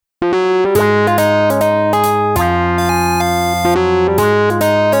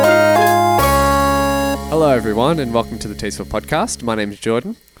everyone, and welcome to the Tasteful Podcast. My name is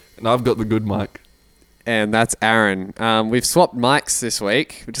Jordan. And I've got the good mic. And that's Aaron. We've swapped mics this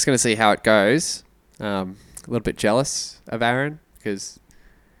week. We're just going to see how it goes. A little bit jealous of Aaron because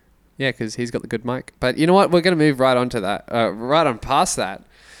he's got the good mic. But you know what? We're going to move right on to that. Right on past that.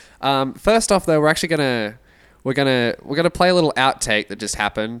 First off, though, we're gonna play a little outtake that just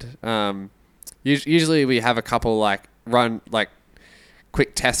happened. Usually we have a couple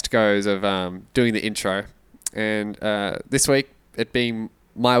quick test goes of doing the intro, and this week, it being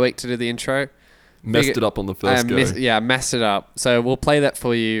my week to do the intro, Messed it up on the first go. Messed it up. So we'll play that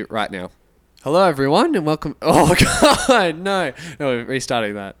for you right now. Hello, everyone, and welcome. Oh God, no, we're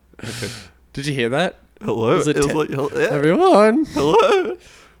restarting that. Okay. Did you hear that? Hello. Everyone. Hello.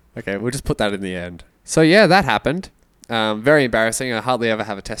 Okay, we'll just put that in the end. So yeah, that happened. Very embarrassing. I hardly ever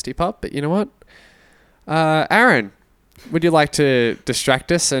have a testy pop, but you know what? Aaron, would you like to distract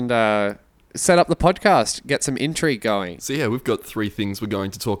us and set up the podcast, get some intrigue going? So yeah, we've got 3 things we're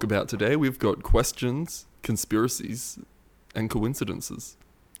going to talk about today. We've got questions, conspiracies, and coincidences.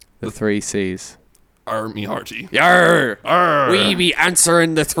 The 3 C's. Me hearty. Yarr! Arr. We be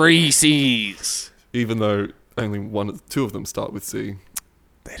answering the 3 C's. Even though only 2 of them start with C.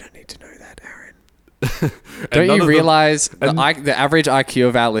 They don't need to know that, Aaron. Don't you realize the average IQ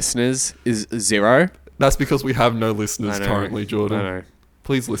of our listeners is 0? That's because we have no listeners currently, Jordan. I know.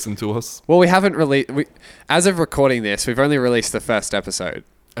 Please listen to us. Well, we haven't as of recording this, we've only released the first episode.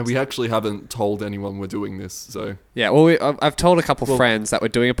 And we actually haven't told anyone we're doing this, so... Yeah, well, I've told a couple friends that we're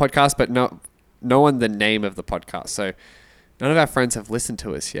doing a podcast, but no one the name of the podcast. So none of our friends have listened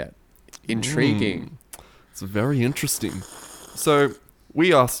to us yet. Intriguing. It's very interesting. So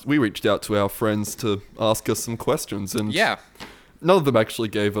we reached out to our friends to ask us some questions, and none of them actually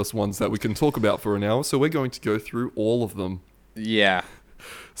gave us ones that we can talk about for an hour, so we're going to go through all of them. Yeah.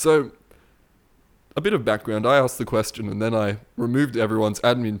 So, a bit of background. I asked the question, and then I removed everyone's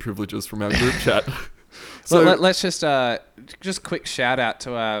admin privileges from our group chat. So let's just quick shout out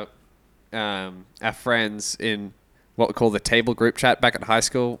to our friends in what we call the table group chat back at high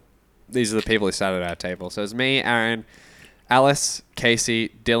school. These are the people who started our table. So it's me, Aaron, Alice, Casey,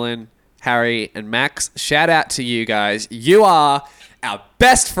 Dylan, Harry, and Max. Shout out to you guys. You are our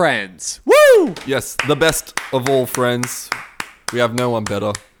best friends. Woo! Yes, the best of all friends. We have no one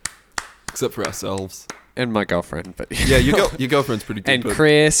better, except for ourselves. And my girlfriend. But yeah, your girlfriend's pretty good. And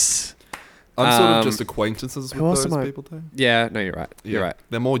Chris. I'm sort of just acquaintances with those people, though. Yeah, no, you're right. You're right.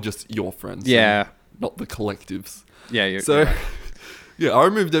 They're more just your friends. Yeah. Not the collectives. Yeah, you're right. Yeah, I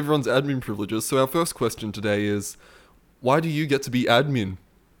removed everyone's admin privileges. So our first question today is, why do you get to be admin?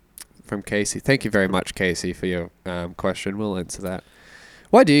 From Casey. Thank you very much, Casey, for your question. We'll answer that.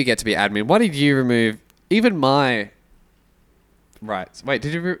 Why do you get to be admin? Why did you remove even my rights? Wait,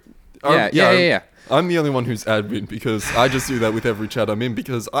 did you... Yeah. I'm the only one who's admin because I just do that with every chat I'm in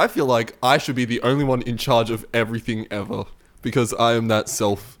because I feel like I should be the only one in charge of everything ever because I am that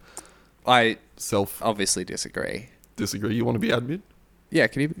I obviously disagree. Disagree? You want to be admin? Yeah,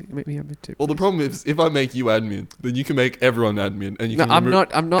 can you make me admin too? Well, the problem is if I make you admin, then you can make everyone admin, and you can. I'm not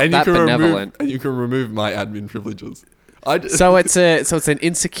that benevolent. And you can remove my admin privileges. So it's an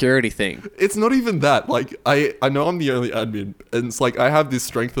insecurity thing. It's not even that. Like I know I'm the only admin, and it's like I have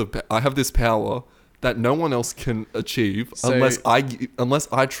this power that no one else can achieve unless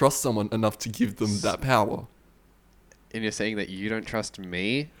I trust someone enough to give them that power. And you're saying that you don't trust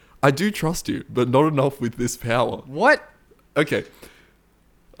me? I do trust you, but not enough with this power. What? Okay.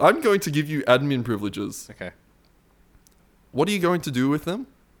 I'm going to give you admin privileges. Okay. What are you going to do with them?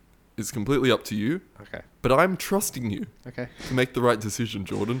 It's completely up to you. Okay. But I'm trusting you. Okay. To make the right decision,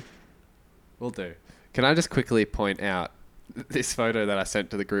 Jordan. Will do. Can I just quickly point out this photo that I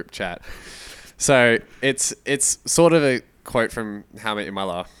sent to the group chat? So it's sort of a quote from How I Met Your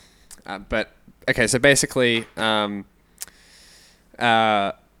Mother. But okay, so basically, one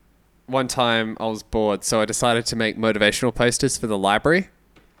time I was bored, so I decided to make motivational posters for the library.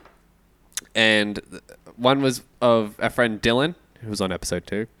 And one was of our friend Dylan, who was on episode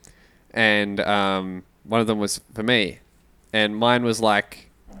 2. And one of them was for me. And mine was like,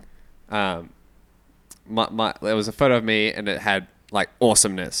 there was a photo of me and it had like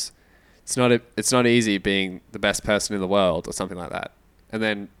awesomeness. It's not easy being the best person in the world or something like that. And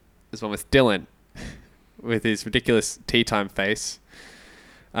then there's one with Dylan with his ridiculous tea time face.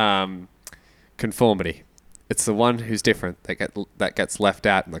 Conformity. It's the one who's different that gets left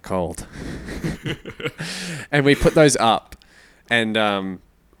out in the cold. And we put those up, and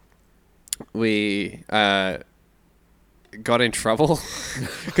we got in trouble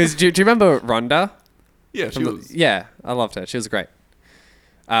because do you remember Rhonda? Yeah, I loved her. She was great.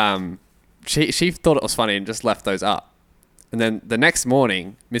 she thought it was funny and just left those up. And then the next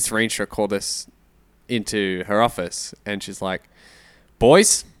morning, Miss Reenstra called us into her office, and she's like,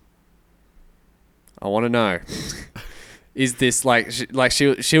 "Boys, I want to know, is this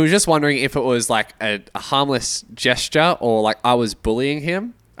she was just wondering if it was like a harmless gesture or like I was bullying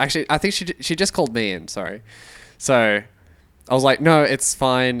him. Actually, I think she just called me in. Sorry, so I was like, no, it's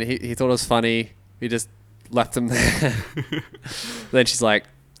fine. He thought it was funny. He just left them there. Then she's like,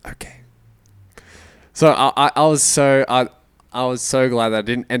 okay. So I was so glad that I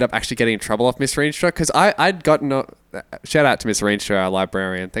didn't end up actually getting in trouble off Miss Reenstra, because I'd gotten shout out to Miss Reenstra, our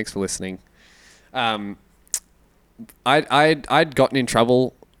librarian. Thanks for listening. I'd gotten in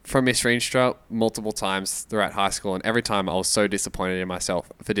trouble from Miss Reenstra multiple times throughout high school, and every time I was so disappointed in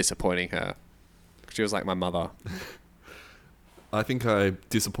myself for disappointing her. She was like my mother. I think I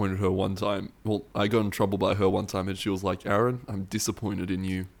disappointed her one time. Well, I got in trouble by her one time, and she was like, "Aaron, I'm disappointed in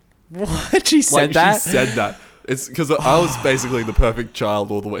you." What? She said that? She said that. It's because I was basically the perfect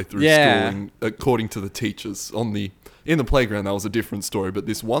child all the way through schooling, according to the teachers. In the playground, that was a different story. But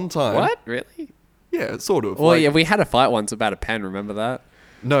this one time... What? Really? Yeah, sort of. Well, yeah, we had a fight once about a pen. Remember that?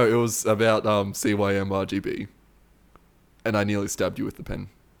 No, it was about CYM RGB. And I nearly stabbed you with the pen.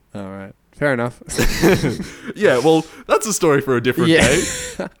 All right. Fair enough. Yeah, well, that's a story for a different day.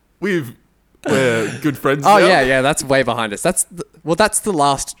 We're good friends now. Oh, yeah, that's way behind us. That's the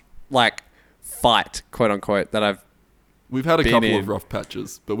last, fight, quote unquote, that I've... We've had a couple of rough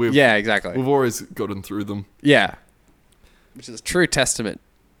patches, but exactly. We've always gotten through them. Yeah. Which is a true testament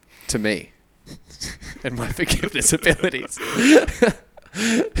to me and my forgiveness abilities.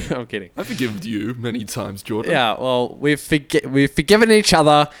 I'm kidding. I forgive you many times, Jordan. Yeah, well, we've forgiven each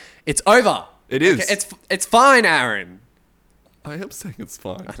other. It's over. It is. Okay, it's fine, Aaron. I am saying it's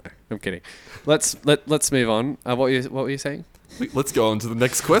fine. I know. I'm kidding. Let's move on. What were you saying? Let's go on to the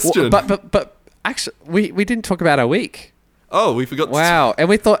next question. But actually, we didn't talk about our week. Oh, we forgot. Wow. And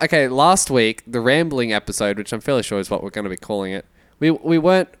we thought, okay, last week, the rambling episode, which I'm fairly sure is what we're going to be calling it, we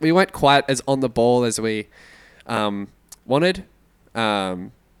weren't quite as on the ball as we wanted. I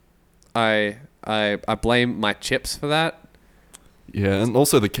blame my chips for that. Yeah, and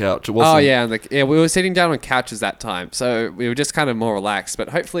also the couch. It wasn't... Oh yeah, we were sitting down on couches that time, so we were just kind of more relaxed. But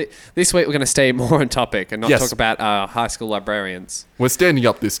hopefully this week we're going to stay more on topic and not talk about high school librarians. We're standing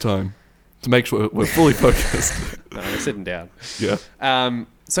up this time to make sure we're fully focused. No, we're sitting down. Yeah.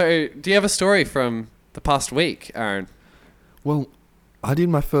 So do you have a story from the past week, Aaron? Well, I did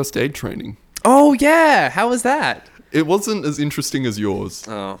my first aid training. Oh yeah, how was that? It wasn't as interesting as yours.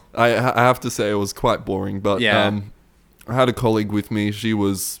 Oh, I have to say it was quite boring, but I had a colleague with me. She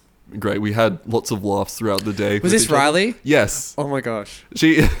was great. We had lots of laughs throughout the day. Was this Riley? Yes. Oh my gosh.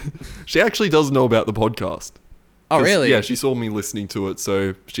 She actually does know about the podcast. Oh really? Yeah, she saw me listening to it,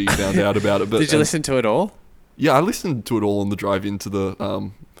 so she found out about it. But did you listen to it all? Yeah, I listened to it all on the drive into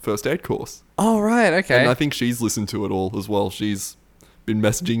the first aid course. Oh right, okay. And I think she's listened to it all as well. She's been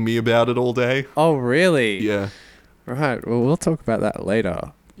messaging me about it all day. Oh really? Yeah. Right. Well, we'll talk about that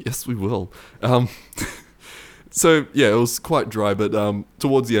later. Yes, we will. So, yeah, it was quite dry, but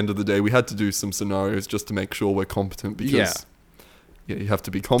towards the end of the day, we had to do some scenarios just to make sure we're competent because, you have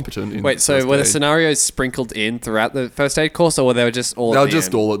to be competent in Wait, so were the scenarios sprinkled in throughout the first aid course, or were they just all at the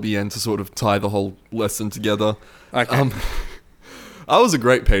end? All at the end to sort of tie the whole lesson together. Okay. I was a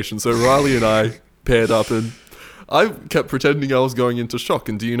great patient, so Riley and I paired up, and I kept pretending I was going into shock.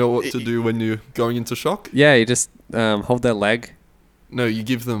 And do you know what to do when you're going into shock? Yeah, you just hold their leg. No, you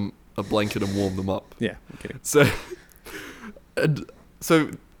give them a blanket and warm them up. Yeah, I'm kidding.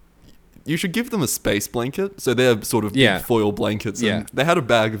 So you should give them a space blanket. So they're sort of big foil blankets. And they had a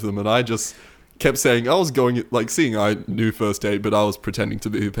bag of them, and I just kept saying, I was going, seeing I knew first aid, but I was pretending to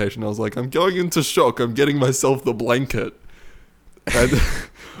be a patient. I was like, I'm going into shock. I'm getting myself the blanket. And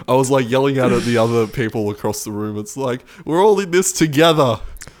I was yelling out at the other people across the room. It's like, we're all in this together.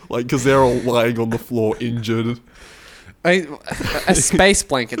 Because they're all lying on the floor injured. A space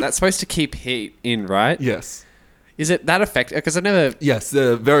blanket, that's supposed to keep heat in, right? Yes. Is it that effective? Because I never... Yes,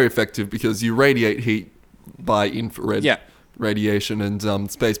 they're very effective because you radiate heat by infrared radiation,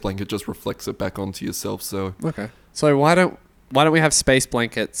 and space blanket just reflects it back onto yourself. So okay. So why don't we have space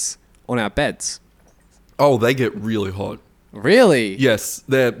blankets on our beds? Oh, they get really hot. Really? Yes,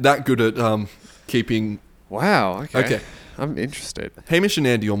 they're that good at keeping... Wow, okay. I'm interested. Hamish and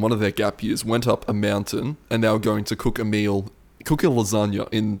Andy, on one of their gap years, went up a mountain and they were going to cook a lasagna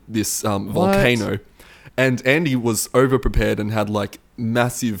in this volcano. And Andy was over-prepared and had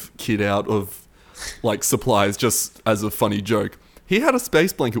massive kit out of supplies just as a funny joke. he had a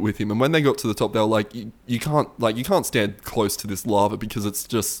space blanket with him, and when they got to the top, they were like, you can't stand close to this lava because it's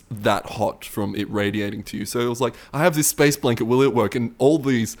just that hot from it radiating to you. So it was like, I have this space blanket, will it work? And all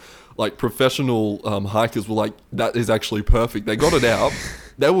these like professional hikers were like, that is actually perfect. They got it out.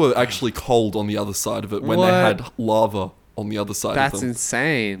 They were actually cold on the other side of it when they had lava on the other side of them. That's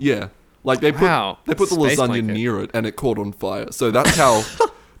insane. Yeah. Like they put the lasagna near it and it caught on fire. So that's how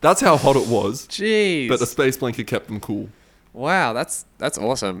hot it was. Jeez. But the space blanket kept them cool. Wow, that's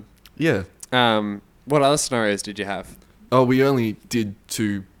awesome. Yeah. What other scenarios did you have? Oh, we only did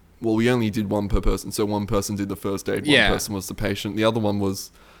two. Well, we only did one per person. So one person did the first aid, one person was the patient. The other one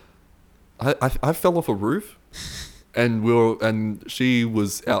was I fell off a roof and she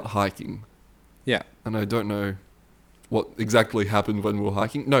was out hiking. Yeah. And I don't know what exactly happened when we were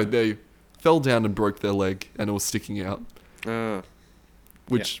hiking. No, they fell down and broke their leg and it was sticking out.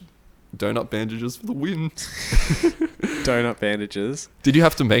 Which donut bandages for the win. Donut bandages. Did you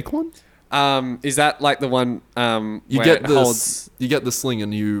have to make one? Is that like the one you get the sling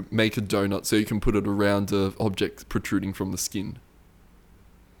and you make a donut so you can put it around an object protruding from the skin.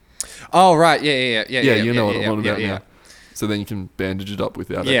 Oh right, yeah. You know what I'm on about now. So then you can bandage it up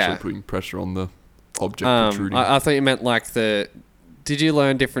without actually putting pressure on the object protruding. I thought you meant like the. Did you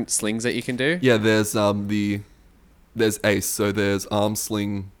learn different slings that you can do? Yeah, there's there's ACE, so there's arm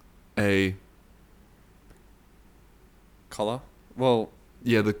sling, a collar. Well,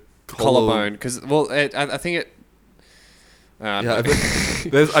 yeah, the collarbone, because I think it. I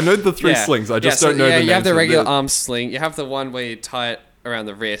know the three slings. I just don't know the names. You have the regular arm sling. You have the one where you tie it around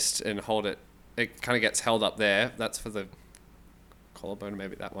the wrist and hold it. It kind of gets held up there. That's for the collarbone,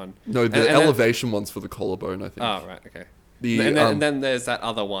 maybe that one. No, the elevation one's for the collarbone, I think. Oh, right, okay. And then there's that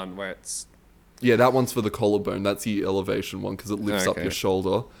other one where it's... Yeah, that one's for the collarbone. That's the elevation one because it lifts up your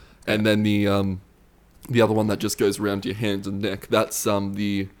shoulder. Yeah. And then the other one that just goes around your hand and neck, that's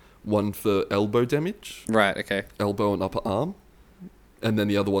the one for elbow damage. Right, okay. Elbow and upper arm. And then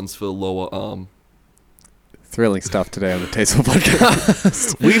the other one's for lower arm. Thrilling stuff today on the Tasteful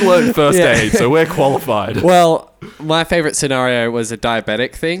Podcast. We learned first aid, so we're qualified. Well, my favourite scenario was a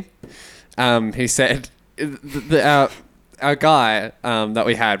diabetic thing. He said... Our guy that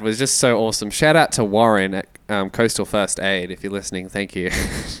we had was just so awesome. Shout out to Warren at Coastal First Aid. If you're listening, thank you.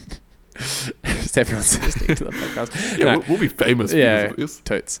 Just everyone's listening to the podcast. Yeah, we'll be famous because of this.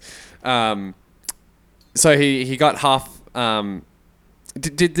 Totes. So he got half...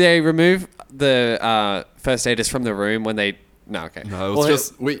 Did they remove the first aiders from the room when they... No, okay. No, it was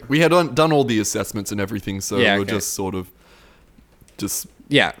just... We had done all the assessments and everything, so we were just sort of... Just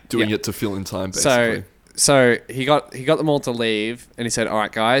doing it to fill in time, basically. So he got them all to leave, and he said, "All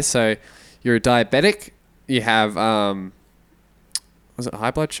right, guys. So you're a diabetic. You have was it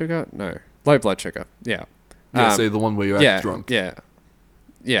high blood sugar? No, low blood sugar. Yeah. Yeah. So the one where you act drunk. Yeah.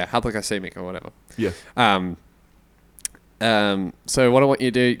 Yeah. Hypoglycemic or whatever. Yeah. So what I want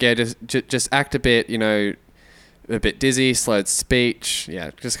you to do, just act a bit, a bit dizzy, slurred speech.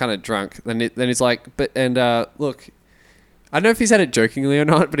 Yeah, just kind of drunk. Then he's like, look. I don't know if he said it jokingly or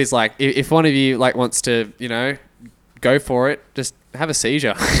not, but he's like, if one of you like wants to, go for it, just have a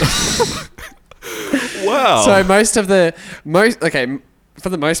seizure. Wow. So for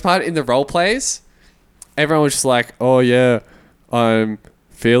the most part in the role plays, everyone was just like, oh yeah, I'm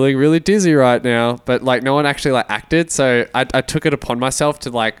feeling really dizzy right now. But like no one actually like acted. So I took it upon myself to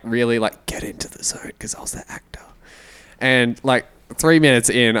like really like get into the zone because I was the actor. And like 3 minutes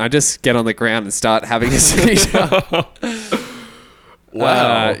in, I just get on the ground and start having a seizure.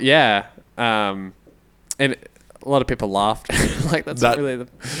 Wow. And a lot of people laughed. Like that's not really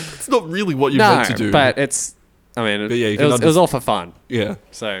it's not really what you're meant to do. But it's. I mean, it was all for fun. Yeah.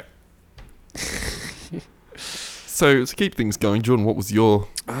 So. So to keep things going, Jordan, what was your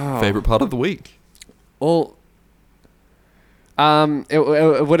favorite part of the week? Well,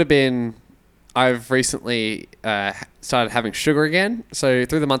 it would have been. I've recently started having sugar again. So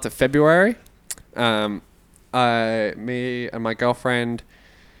through the month of February, me and my girlfriend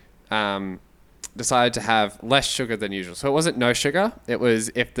decided to have less sugar than usual. So it wasn't no sugar. It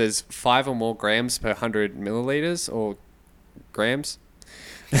was if there's 5 or more grams per 100 milliliters or grams,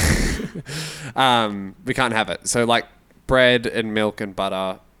 we can't have it. So like bread and milk and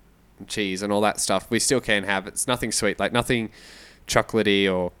butter and cheese and all that stuff, we still can have. It's nothing sweet, like nothing chocolatey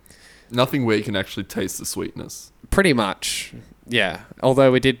or... Nothing where you can actually taste the sweetness. Pretty much, yeah.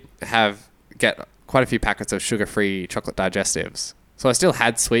 Although we did get quite a few packets of sugar-free chocolate digestives. So I still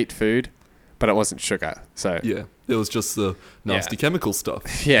had sweet food, but it wasn't sugar. So yeah, it was just the nasty chemical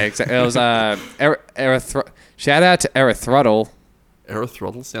stuff. Yeah, exactly. It was shout out to Erythritol.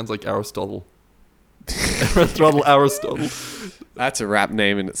 Erythritol sounds like Aristotle. Aristotle. That's a rap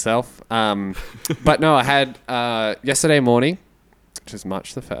name in itself. But no, I had yesterday morning, which was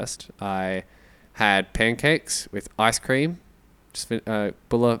March the 1st, I had pancakes with ice cream, just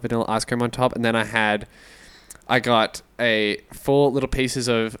Bulla vanilla ice cream on top. And then I got 4 little pieces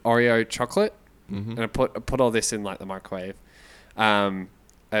of Oreo chocolate. And I put all this in like the microwave.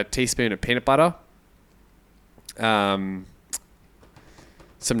 A teaspoon of peanut butter. Some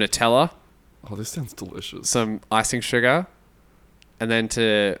Nutella. Oh, this sounds delicious. Some icing sugar. And then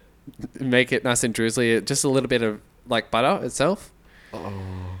to make it nice and drizzly, just a little bit of like butter itself. Oh.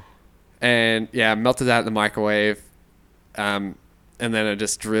 And yeah, melted that in the microwave. And then I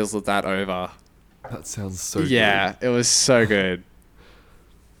just drizzled that over. That sounds so good. Yeah, it was so good.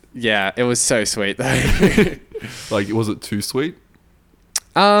 Yeah, it was so sweet though. Like, was it too sweet?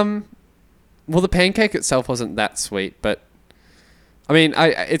 Well, the pancake itself wasn't that sweet, but I mean,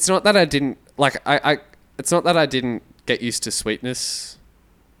 it's not that I didn't it's not that I didn't get used to sweetness,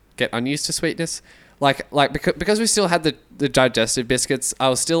 get unused to sweetness. Because we still had the digestive biscuits, I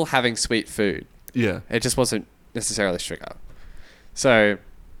was still having sweet food. Yeah. It just wasn't necessarily sugar. So,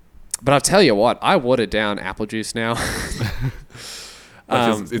 but I'll tell you what, I watered down apple juice now.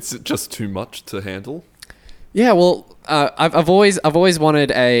 It's just too much to handle. Yeah, well, I've always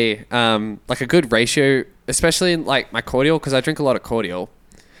wanted a good ratio, especially in like my cordial, because I drink a lot of cordial.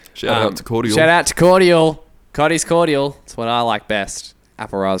 Shout out to cordial. Shout out to cordial. Coddy's cordial. It's what I like best.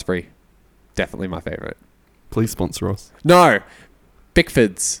 Apple raspberry, definitely my favorite. Please sponsor us. No,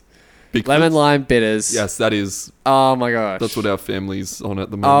 Bickfords. Lemon lime bitters. Yes, that is. Oh my gosh. That's what our family's on at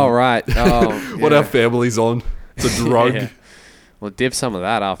the moment. Oh right. Oh, what our family's on. It's a drug. Yeah. We'll dip some of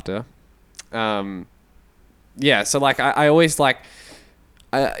that after. Yeah, so like I always like,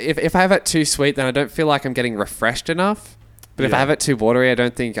 if I have it too sweet, then I don't feel like I'm getting refreshed enough. But if I have it too watery, I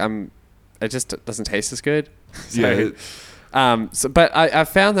don't think it just doesn't taste as good. So, yeah. But I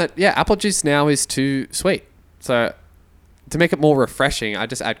found that, apple juice now is too sweet. So to make it more refreshing, I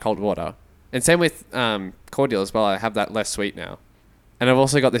just add cold water. And same with cordial as well. I have that less sweet now. And I've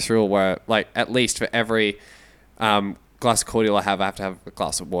also got this rule where, like, at least for every glass of cordial I have to have a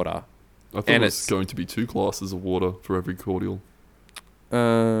glass of water. I thought it was going to be 2 glasses of water for every cordial.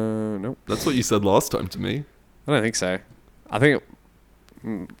 Nope. That's what you said last time to me. I don't think so. I think,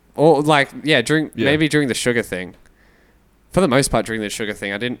 or like, maybe during the sugar thing. For the most part, during the sugar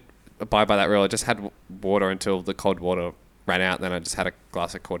thing, I didn't abide by that rule. I just had water until the cold water ran out, and then I just had a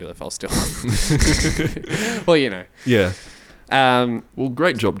glass of cordial if I was still. Well, you know. Yeah. Well,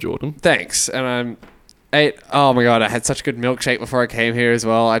 great job, Jordan. Thanks. And oh my God, I had such a good milkshake before I came here as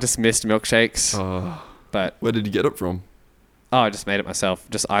well. I just missed milkshakes. But where did you get it from? Oh, I just made it myself.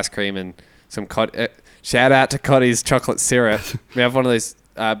 Just ice cream and some shout out to Coddy's chocolate syrup. We have one of those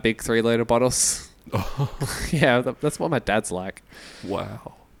big 3-liter bottles. Yeah, that's what my dad's like.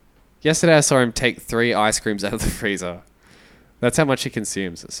 Wow. Yesterday I saw him take 3 ice creams out of the freezer. That's how much he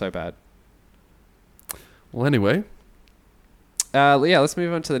consumes. It's so bad. Well, anyway. Let's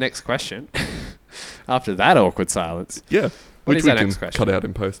move on to the next question. After that awkward silence. Yeah. What is our next question? Cut out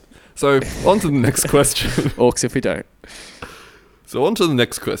in post. So, on to the next question. Orcs if we don't. So, on to the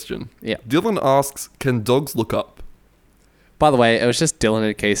next question. Yeah. Dylan asks, can dogs look up? By the way, it was just Dylan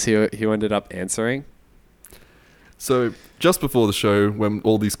in case who ended up answering. So, just before the show, when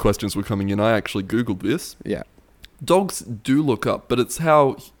all these questions were coming in, I actually Googled this. Yeah. Dogs do look up, but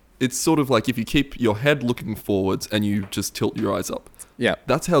it's sort of like if you keep your head looking forwards and you just tilt your eyes up. Yeah.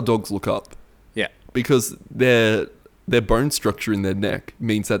 That's how dogs look up. Yeah. Because their bone structure in their neck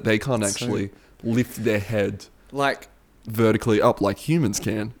means that they can't actually lift their head like vertically up like humans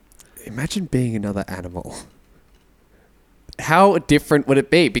can. Imagine being another animal. How different would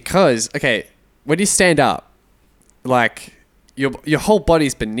it be? Because, okay, when you stand up, like, your whole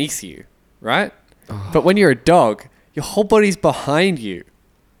body's beneath you, right? Oh. But when you're a dog, your whole body's behind you.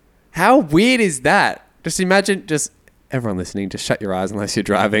 How weird is that? Just imagine, everyone listening, just shut your eyes unless you're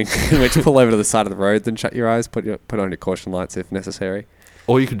driving. Which pull over to the side of the road, then shut your eyes, put on your caution lights if necessary.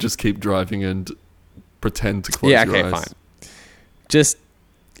 Or you could just keep driving and pretend to close your eyes. Yeah, okay, fine. Just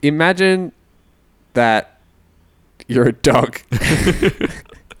imagine that you're a dog.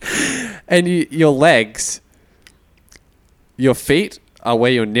 And your legs, your feet are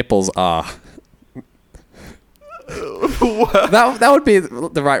where your nipples are. That would be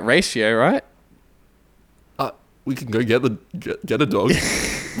the right ratio, right? We can go get a dog.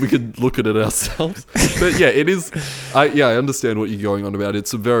 We could look at it ourselves. But yeah, it is. I understand what you're going on about.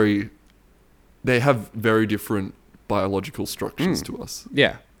 They have very different biological structures to us.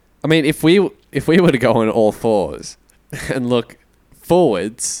 Yeah, I mean, if we were to go on all fours and look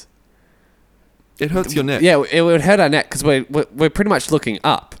forwards, It hurts your neck. Yeah, it would hurt our neck because we're pretty much looking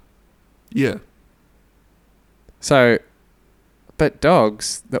up. Yeah. So, but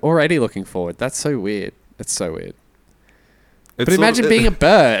dogs, they're already looking forward. That's so weird. It's so weird. But imagine being a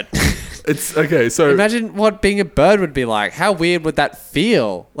bird. It's okay. So imagine what being a bird would be like. How weird would that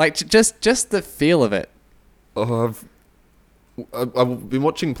feel? Like just the feel of it. I've been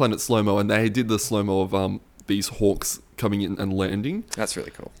watching Planet Slow-Mo, and they did the slow-mo of these hawks coming in and landing. That's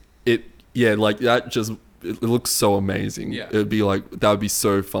really cool. Like that just it looks so amazing. Yeah. It'd be like that would be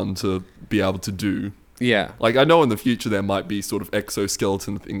so fun to be able to do. Yeah. Like I know in the future there might be sort of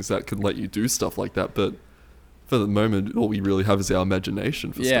exoskeleton things that can let you do stuff like that, but for the moment all we really have is our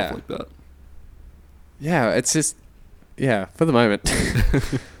imagination for stuff like that. Yeah, it's just for the moment.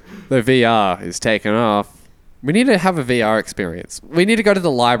 The VR is taken off. We need to have a VR experience. We need to go to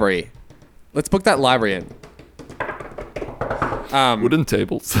the library. Let's book that library in. Wooden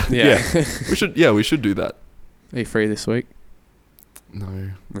tables. Yeah. We should do that. Are you free this week?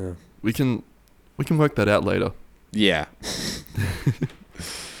 No. We can work that out later. Yeah.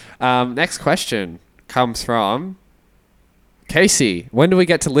 Next question comes from Casey. When do we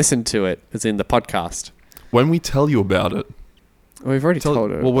get to listen to it? As in the podcast. When we tell you about it. We've already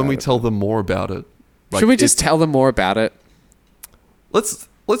told it. Well, when we tell them more about it. Like, should we just tell them more about it? Let's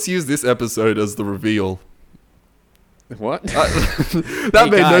use this episode as the reveal. What? That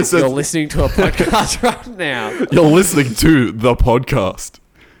made no sense. You're listening to a podcast right now. You're listening to the podcast.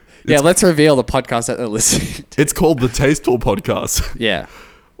 Let's reveal the podcast that they're listening to. It's called the Tasteful Podcast. Yeah.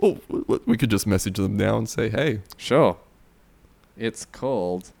 Well, we could just message them now and say, hey. Sure. It's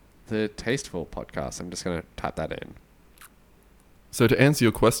called the Tasteful Podcast. I'm just going to type that in. So to answer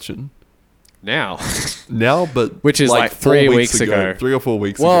your question. Now, but which is like 3 weeks ago. 3 or 4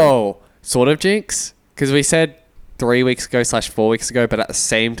 weeks ago. Whoa. Sort of jinx? Because we said 3 weeks ago / 4 weeks ago, but at the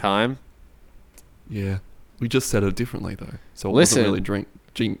same time. Yeah. We just said it differently though. So it wasn't really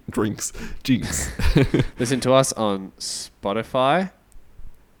jinx. Listen to us on Spotify.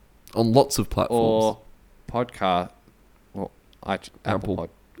 On lots of platforms. Or podcast. Well, Apple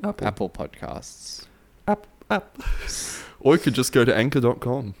Podcasts. App. Or you could just go to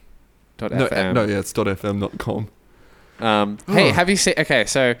anchor.com. .fm. No, it's .fm.com. Hey, have you seen... Okay,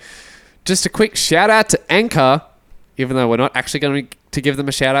 so just a quick shout out to Anchor, even though we're not actually going to give them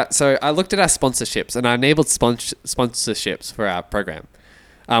a shout out. So I looked at our sponsorships and I enabled sponsorships for our program.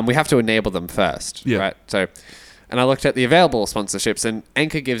 We have to enable them first, right? So, and I looked at the available sponsorships, and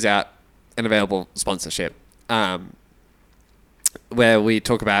Anchor gives out an available sponsorship where we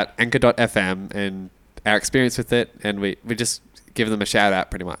talk about Anchor.fm and our experience with it, and we just give them a shout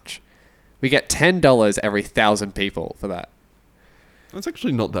out pretty much. We get $10 every 1,000 people for that. That's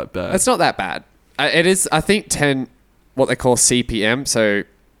actually not that bad. It's not that bad. It is, I think, 10, what they call CPM, so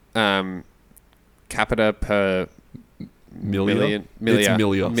capita per million. It's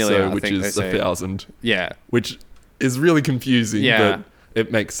millia, which is 1,000. Yeah. Which is really confusing, but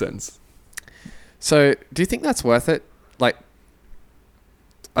it makes sense. So, do you think that's worth it? Like,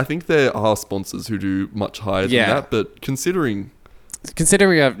 I think there are sponsors who do much higher than that, but considering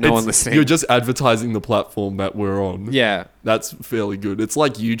we have no one listening, you're just advertising the platform that we're on. Yeah, that's fairly good. It's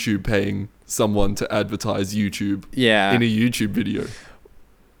like YouTube paying someone to advertise YouTube. Yeah. In a YouTube video.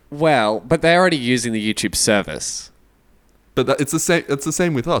 Well, but they're already using the YouTube service. But it's the same. It's the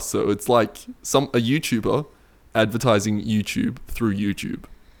same with us. So it's like a YouTuber advertising YouTube through YouTube.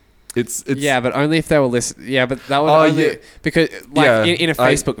 It's but only if they were listening. Yeah, but that would only because in a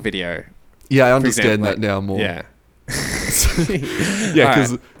Facebook video. Yeah, I understand that now more. Yeah.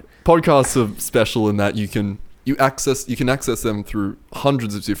 Because podcasts are special in that you can access them through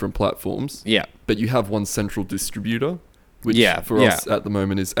hundreds of different platforms. Yeah. But you have one central distributor, which for us at the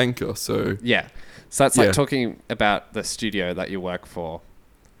moment is Anchor. So so that's like talking about the studio that you work for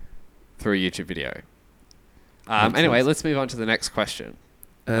through a YouTube video. Anyway, let's move on to the next question.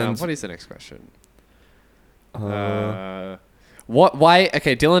 What is the next question? Why?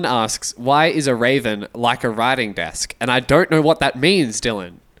 Okay, Dylan asks, why is a raven like a writing desk? And I don't know what that means,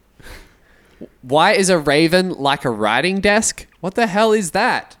 Dylan. Why is a raven like a writing desk? What the hell is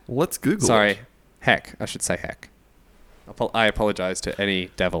that? Let's Google it. Heck. I should say heck. I apologize to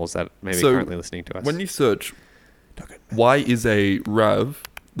any devils that may be currently listening to us. When you search, why is a rav,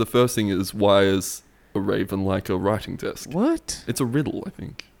 the first thing is, why is a raven like a writing desk? What? It's a riddle, I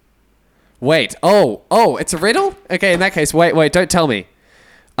think. Wait. Oh, it's a riddle? Okay, in that case, wait, don't tell me.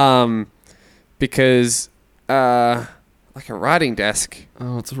 Because, like a writing desk.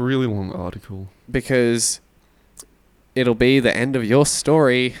 Oh, it's a really long article. Because it'll be the end of your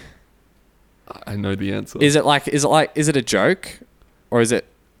story. I know the answer. Is it a joke? Or is it...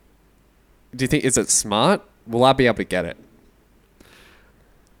 Do you think, is it smart? Will I be able to get it?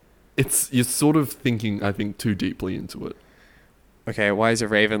 You're sort of thinking, I think, too deeply into it. Okay, why is a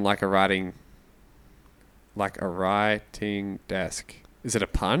raven like a writing desk? Is it a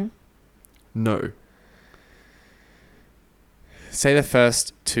pun? No. Say the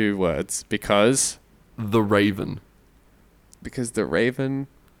first two words. Because the raven. Because the raven.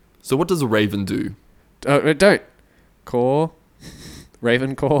 So what does a raven do? Don't. Core.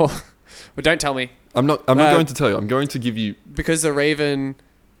 Raven core. Well, don't tell me. I'm not going to tell you. I'm going to give you. Because the raven,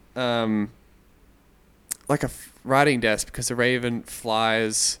 like a writing desk. Because the raven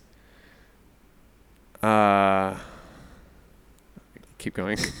flies. Keep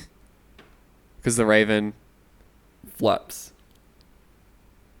going. Because the raven flaps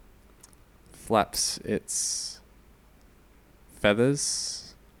its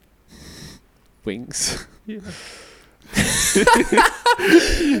feathers, wings. Yeah.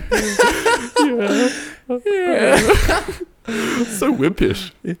 So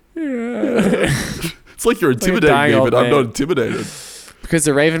wimpish. Yeah. It's like you're intimidating me, but I'm not intimidated. Because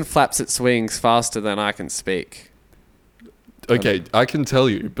the raven flaps its wings faster than I can speak. Okay, I can tell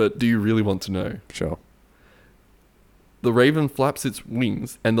you, but do you really want to know? Sure. The raven flaps its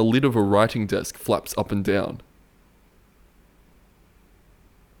wings, and the lid of a writing desk flaps up and down.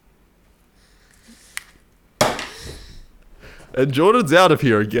 And Jordan's out of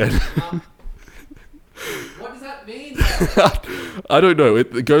here again. What does that mean? I don't know.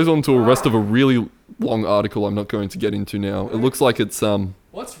 It goes on to the rest of a really long article I'm not going to get into now. It looks like it's...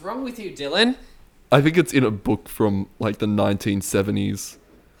 What's wrong with you, Dylan? I think it's in a book from like the 1970s.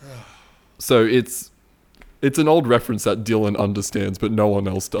 So it's an old reference that Dylan understands, but no one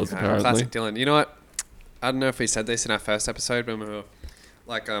else does, apparently. Classic Dylan. You know what? I don't know if we said this in our first episode when we were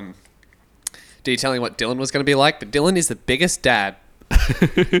like detailing what Dylan was going to be like, but Dylan is the biggest dad.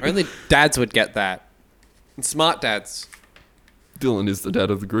 Only dads would get that. And smart dads. Dylan is the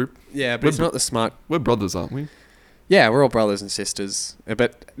dad of the group. Yeah, but he's not the smart... We're brothers, aren't we? Yeah, we're all brothers and sisters.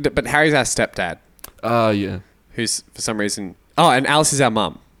 But Harry's our stepdad. Yeah. Who's, for some reason... Oh, and Alice is our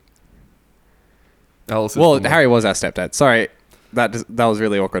mum. Alice is well, Harry was our stepdad. Sorry. That was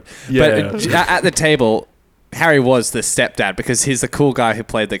really awkward. Yeah. But at the table, Harry was the stepdad because he's the cool guy who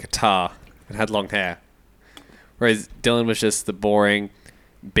played the guitar and had long hair. Whereas Dylan was just the boring,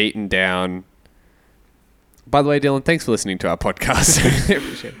 beaten down... By the way, Dylan, thanks for listening to our podcast.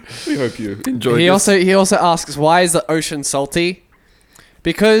 We hope you enjoyed this. He also asks, why is the ocean salty?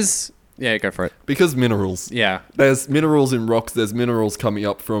 Because... Yeah, go for it. Because minerals. Yeah. There's minerals in rocks. There's minerals coming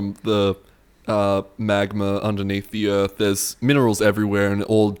up from the magma underneath the earth. There's minerals everywhere, and it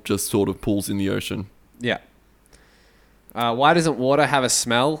all just sort of pools in the ocean. Yeah. Why doesn't water have a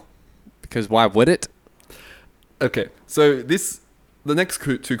smell? Because why would it? Okay, so the next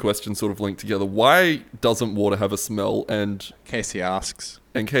two questions sort of link together. Why doesn't water have a smell? And Casey asks.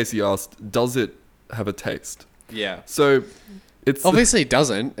 And Casey asked, does it have a taste? Yeah. So it's obviously it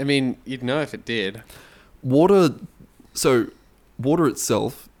doesn't. I mean, you'd know if it did. Water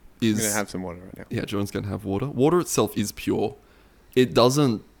itself is... I'm going to have some water right now. Yeah, Jordan's going to have water. Water itself is pure. It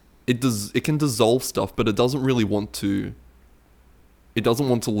can dissolve stuff, but it doesn't really want to... It doesn't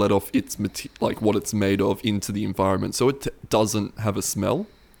want to let off its what it's made of into the environment, so it doesn't have a smell.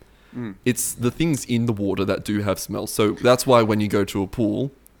 It's the things in the water that do have smell. So that's why when you go to a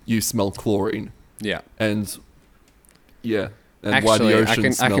pool, you smell chlorine. Yeah. And actually, why the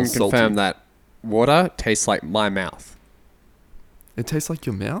ocean smells I can confirm salty. that water tastes like my mouth. It tastes like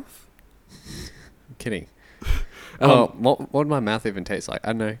your mouth? I'm kidding. What would my mouth even taste like?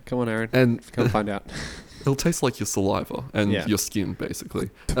 I don't know. Come on, Aaron. And come find out. It'll taste like your saliva and your skin,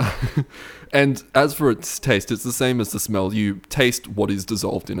 basically. And as for its taste, it's the same as the smell. You taste what is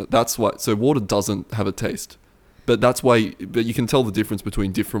dissolved in it. That's why. So water doesn't have a taste, but that's why. But you can tell the difference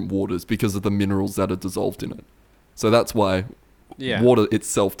between different waters because of the minerals that are dissolved in it. So that's why water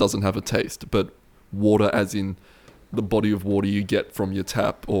itself doesn't have a taste, but water, as in the body of water you get from your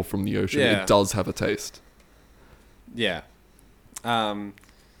tap or from the ocean, it does have a taste. Yeah.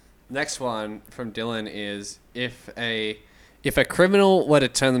 Next one from Dylan is if a criminal were to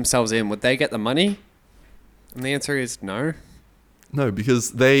turn themselves in, would they get the money? And the answer is no. No,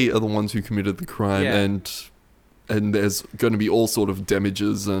 because they are the ones who committed the crime, and there's going to be all sort of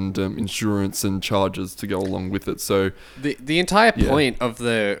damages and insurance and charges to go along with it. So the entire point of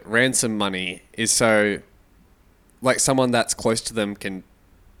the ransom money is so, like, someone that's close to them can,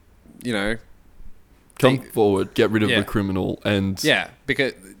 come forward, get rid of the criminal, and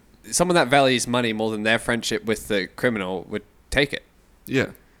because someone that values money more than their friendship with the criminal would take it. Yeah.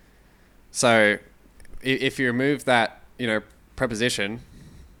 So if you remove that, preposition,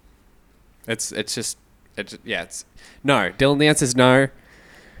 It's no. Dylan, the answer is no.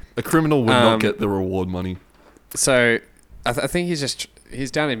 A criminal would not get the reward money. So I think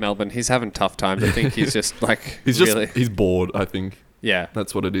he's down in Melbourne. He's having tough times. I think he's just like he's bored, I think. Yeah.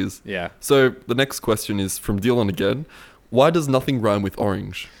 That's what it is. Yeah. So the next question is from Dylan again. Why does nothing rhyme with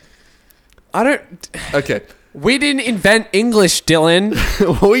orange? I don't... Okay. We didn't invent English, Dylan.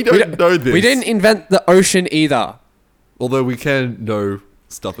 we don't know this. We didn't invent the ocean either. Although we can know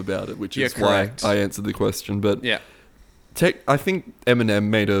stuff about it, which is correct. Why I answered the question. But yeah. I think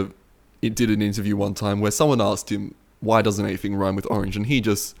Eminem did an interview one time where someone asked him, why doesn't anything rhyme with orange? And he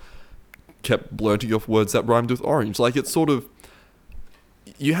just kept blurting off words that rhymed with orange. Like, it's sort of...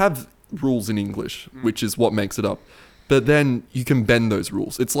 You have rules in English, which is what makes it up. But then you can bend those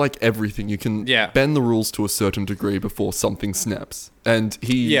rules. It's like everything. You can bend the rules to a certain degree before something snaps. And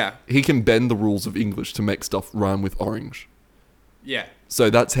he can bend the rules of English to make stuff rhyme with orange. Yeah. So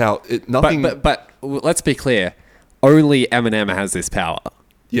that's how it... Nothing... But let's be clear. Only Eminem has this power.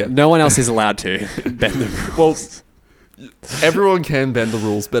 Yeah. No one else is allowed to bend the rules. Well, everyone can bend the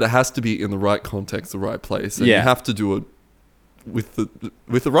rules, but it has to be in the right context, the right place. And you have to do it with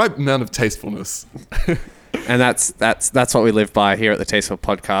the right amount of tastefulness. And that's what we live by here at the Tasteful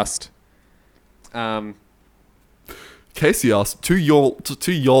Podcast. Casey asked, to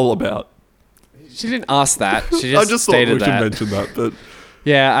y'all about. She didn't ask that. She just I just stated thought we should mention that. But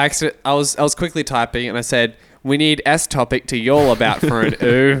yeah, I was quickly typing and I said, we need S topic to y'all about for an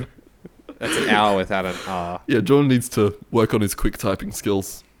oo. That's an hour without an R. Yeah, Jordan needs to work on his quick typing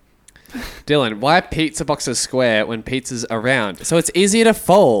skills. Dylan, why are pizza boxes square when pizza's are round? So it's easier to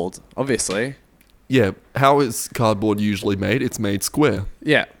fold, obviously. Yeah, how is cardboard usually made? It's made square.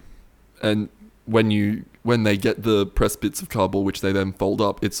 Yeah. And when they get the pressed bits of cardboard, which they then fold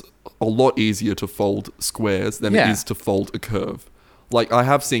up, it's a lot easier to fold squares than it is to fold a curve. Like, I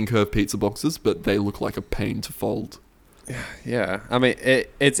have seen curved pizza boxes, but they look like a pain to fold. Yeah. I mean,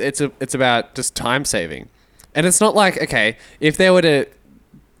 it's about just time saving. And it's not like, okay, if they were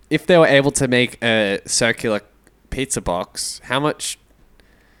able to make a circular pizza box, how much...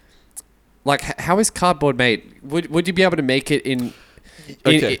 Like, how is cardboard made? Would you be able to make it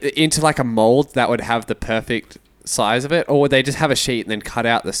into like a mold that would have the perfect size of it? Or would they just have a sheet and then cut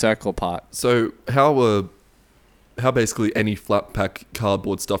out the circle part? So how basically any flat pack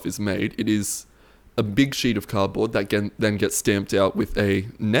cardboard stuff is made, it is a big sheet of cardboard that then gets stamped out with a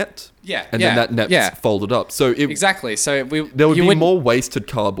net. Yeah. And then that net's folded up. So exactly. So there would be more wasted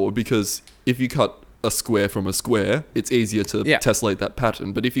cardboard because if you cut a square from a square, it's easier to tessellate that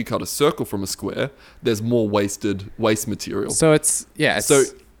pattern. But if you cut a circle from a square, there's more waste material. So so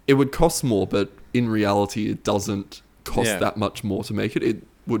it would cost more, but in reality, it doesn't cost that much more to make it. It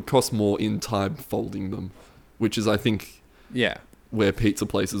would cost more in time folding them, which is, I think, where pizza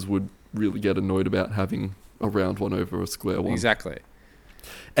places would really get annoyed about having a round one over a square one. Exactly.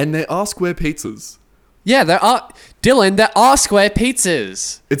 And there are square pizzas. Yeah, there are square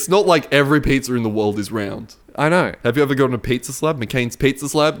pizzas. It's not like every pizza in the world is round. I know. Have you ever gone to Pizza Slab? McCain's Pizza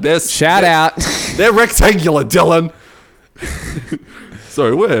Slab? Shout out. They're rectangular, Dylan.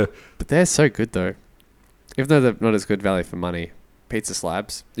 Sorry, where? But they're so good, though. Even though they're not as good value for money. Pizza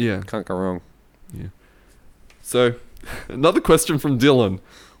Slabs. Yeah. Can't go wrong. Yeah. So, another question from Dylan.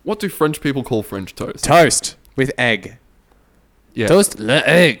 What do French people call French toast? Toast with egg. Yeah. Toast le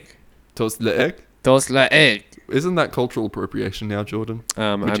egg. Toast le egg? Toast le egg. Isn't that cultural appropriation now, Jordan?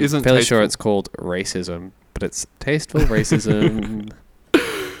 I'm fairly sure it's called racism, but it's tasteful racism.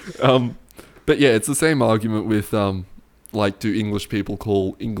 But yeah, it's the same argument with like, do English people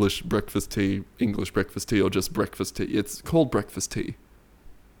call English breakfast tea or just breakfast tea? It's called breakfast tea.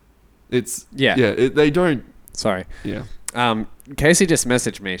 It's they don't. Sorry. Yeah. Casey just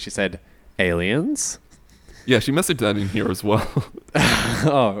messaged me. She said, "Aliens." Yeah, she messaged that in here as well.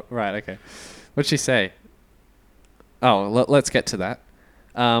 Oh, right. Okay. What'd she say? Oh, let's get to that.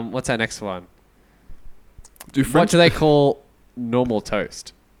 What's our next one? What do they call normal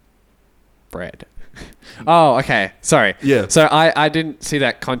toast? Bread. Oh, okay. Sorry. Yeah. So I didn't see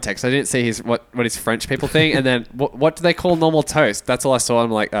that context. I didn't see what his French people think. And then what do they call normal toast? That's all I saw.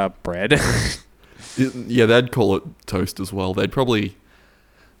 I'm like, bread. Yeah, they'd call it toast as well. They'd probably...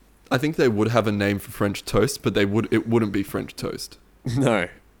 I think they would have a name for French toast, but it wouldn't be French toast. No.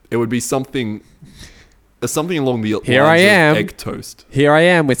 It would be something along the lines of egg toast. Here I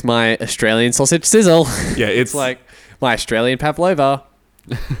am with my Australian sausage sizzle. Yeah, it's like my Australian pavlova.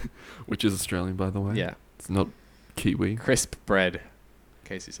 Which is Australian, by the way. Yeah. It's not Kiwi. Crisp bread,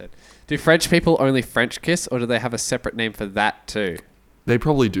 Casey said. Do French people only French kiss, or do they have a separate name for that too? They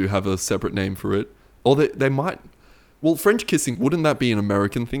probably do have a separate name for it. Or they might... Well, French kissing, wouldn't that be an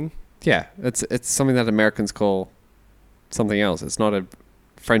American thing? Yeah, it's something that Americans call something else. It's not a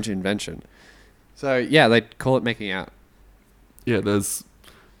French invention. So yeah, they call it making out. Yeah, there's...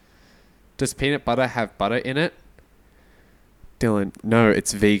 Does peanut butter have butter in it? Dylan, no,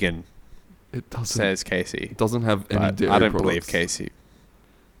 it's vegan. It doesn't. Says Casey. It doesn't have any dairy I don't products. believe Casey.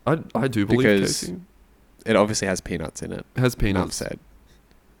 I do believe Casey. It obviously has peanuts in it. It has peanuts. Said.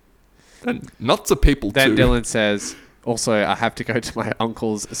 And nuts are people then too. Then Dylan says, also, I have to go to my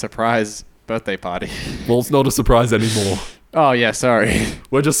uncle's surprise birthday party. Well, it's not a surprise anymore. Oh, yeah, sorry.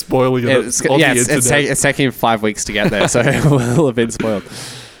 We're just spoiling it it's taking him 5 weeks to get there, so it will have been spoiled.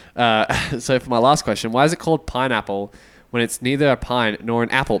 So for my last question, why is it called pineapple when it's neither a pine nor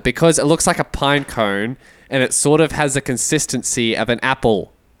an apple? Because it looks like a pine cone, and it sort of has the consistency of an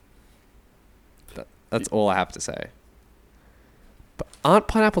apple. That's all I have to say. But aren't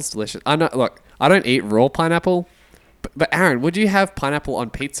pineapples delicious? I know. Look, I don't eat raw pineapple, but Aaron, would you have pineapple on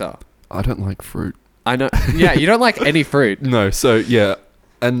pizza? I don't like fruit. I know. Yeah, you don't like any fruit. No, so yeah,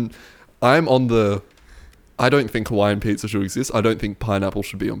 and I'm on the... I don't think Hawaiian pizza should exist. I don't think pineapple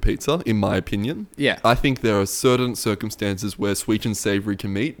should be on pizza, in my opinion. Yeah. I think there are certain circumstances where sweet and savory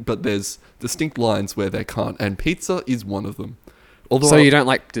can meet, but there's distinct lines where they can't, and pizza is one of them. Although so you don't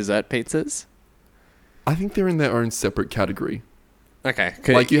like dessert pizzas? I think they're in their own separate category. Okay.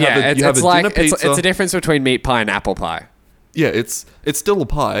 Like you have a dinner pizza. It's a difference between meat pie and apple pie. Yeah, it's still a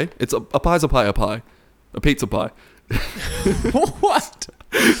pie. It's a pie's a pie, a pizza pie. What?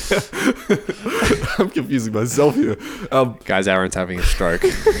 I'm confusing myself here. Guys, Aaron's having a stroke.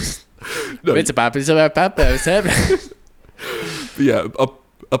 No, It's a pie. Yeah,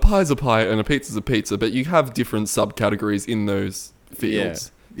 a pie's a pie and a pizza's a pizza, but you have different subcategories in those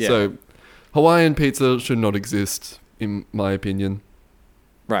fields. Yeah. So Hawaiian pizza should not exist, in my opinion.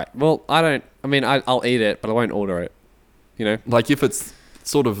 Right. Well, I'll eat it, but I won't order it. You know? Like if it's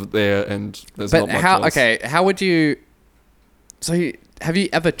sort of there and there's not much else. Okay, how would you... So have you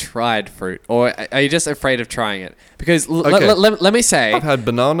ever tried fruit? Or are you just afraid of trying it? Because let me say... I've had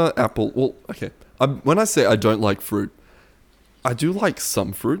banana, apple... Well, okay. When I say I don't like fruit, I do like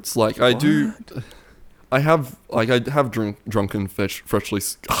some fruits. Like I do... I have drunken freshly...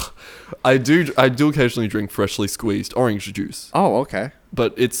 I do occasionally drink freshly squeezed orange juice. Oh, okay.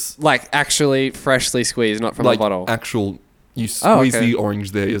 But it's... Like actually freshly squeezed, not from a bottle. Actual... You squeeze the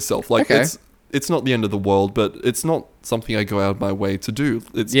orange there yourself. Like it's not the end of the world, but it's not something I go out of my way to do.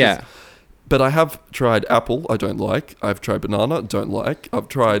 It's just, but I have tried apple, I don't like. I've tried banana, don't like. I've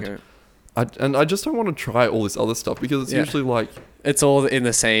tried... and I just don't want to try all this other stuff because it's usually like... It's all in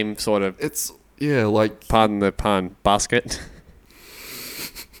the same sort of... It's... Yeah, like... Pardon the pun. Basket.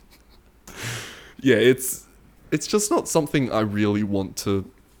 Yeah, it's just not something I really want to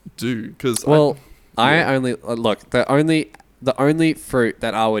do because... I only... Look, the only fruit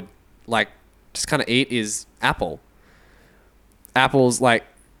that I would like just kind of eat is apple. Apples, like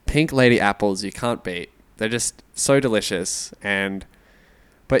pink lady apples, you can't beat. They're just so delicious.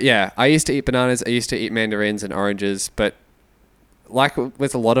 But yeah, I used to eat bananas. I used to eat mandarins and oranges. But like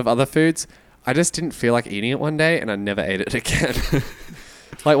with a lot of other foods, I just didn't feel like eating it one day and I never ate it again.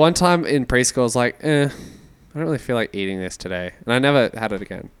 Like one time in preschool, I was like, I don't really feel like eating this today. And I never had it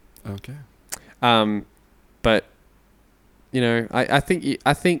again. Okay. But you know, I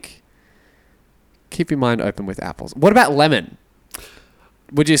think keep your mind open with apples. What about lemon?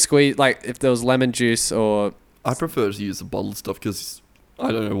 Would you squeeze, like, if there was lemon juice or... I prefer to use the bottled stuff because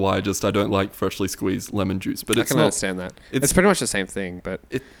I don't know why, I don't like freshly squeezed lemon juice. But I can understand that. It's pretty much the same thing, but...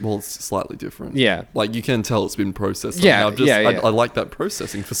 It's slightly different. Yeah. Like, you can tell it's been processed. Yeah, I like that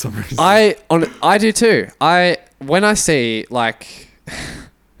processing for some reason. I do too. When I see, like...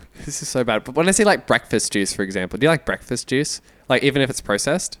 This is so bad. But when I see like breakfast juice, for example, do you like breakfast juice? Like even if it's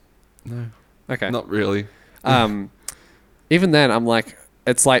processed? No. Okay. Not really. Even then, I'm like,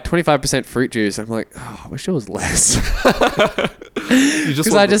 it's like 25% fruit juice. I'm like, I wish it was less.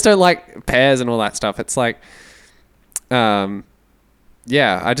 Because I just don't like pears and all that stuff. It's like, I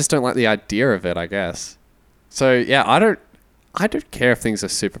just don't like the idea of it, I guess. So yeah, I don't care if things are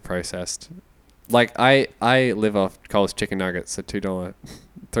super processed. Like I live off Coles chicken nuggets at $2,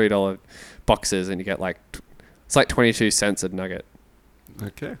 $3 boxes, and you get like it's like 22 cents a nugget.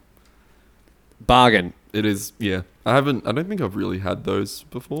 Okay. Bargain. It is, yeah. I don't think I've really had those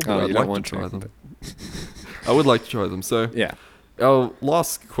before, but I'd like to try them. I would like to try them. So yeah. Our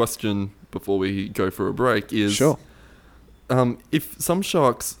last question before we go for a break is sure. If some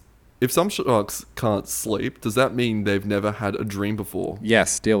sharks can't sleep, does that mean they've never had a dream before?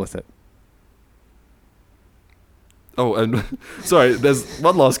 Yes, deal with it. Oh, and sorry, there's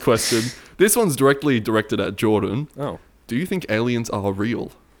one last question. This one's directly directed at Jordan. Oh. Do you think aliens are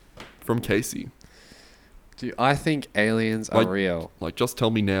real? from Casey. Do I think aliens are real? Like, just tell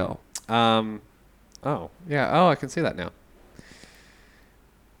me now. Oh, yeah. Oh, I can see that now.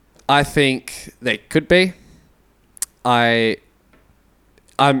 I think they could be. I'm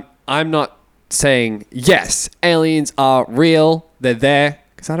not saying yes, aliens are real. They're there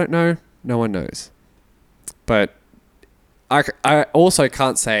because I don't know. No one knows. But I also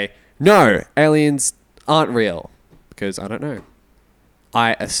can't say no, aliens aren't real because I don't know.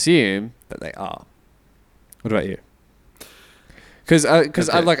 I assume that they are. What about you? Because I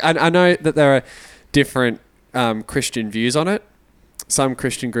know that there are different Christian views on it. Some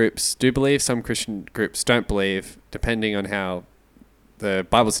Christian groups do believe, some Christian groups don't believe, depending on how the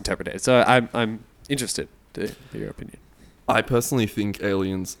Bible's interpreted. So I'm interested to hear your opinion. I personally think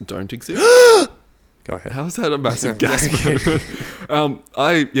aliens don't exist. Go ahead. How's that a massive gasp?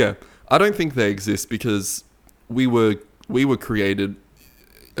 I don't think they exist because we were created,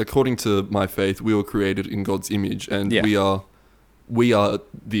 according to my faith, we were created in God's image, and we are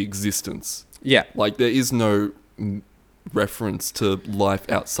the existence. Yeah. Like, there is no reference to life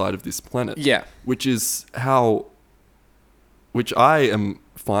outside of this planet. Yeah. Which I am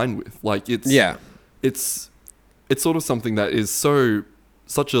fine with. Like, it's sort of something that is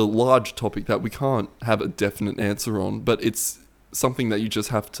such a large topic that we can't have a definite answer on, but it's something that you just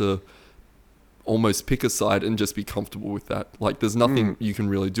have to almost pick a side and just be comfortable with that. Like, there's nothing you can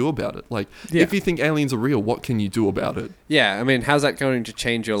really do about it. Like, if you think aliens are real, what can you do about it? Yeah, I mean, how's that going to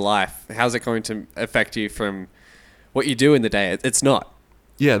change your life? How's it going to affect you from what you do in the day? It's not.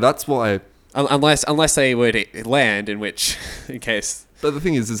 Yeah, that's why... Unless they were to land, in case... But the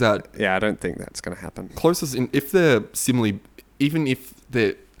thing is that... Yeah, I don't think that's going to happen. If they're similarly... Even if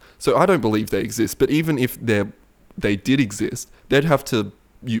they're... So I don't believe they exist, but even if they did exist, they'd have to...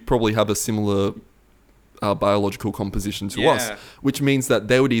 You probably have a similar biological composition to us, which means that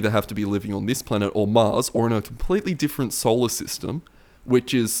they would either have to be living on this planet or Mars, or in a completely different solar system,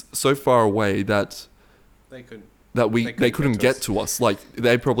 which is so far away that they couldn't get to us. Like,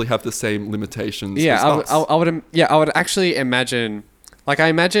 they probably have the same limitations. Yeah, as us. I would actually imagine. Like,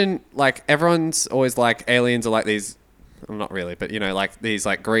 everyone's always like aliens are like these. Well, not really, but like these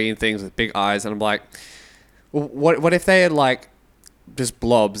like green things with big eyes, and I'm like, what if they had like just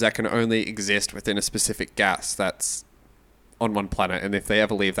blobs that can only exist within a specific gas that's on one planet, and if they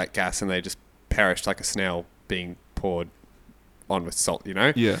ever leave that gas and they just perish like a snail being poured on with salt,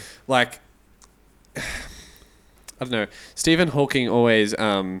 Yeah. Like, I don't know. Stephen Hawking always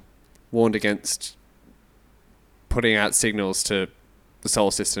warned against putting out signals to the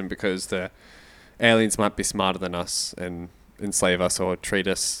solar system because the aliens might be smarter than us and enslave us or treat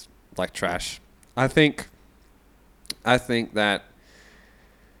us like trash. I think that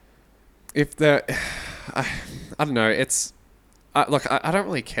if I don't know, it's look, I don't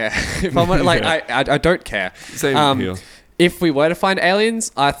really care. If I'm like, I don't care. Same here. If we were to find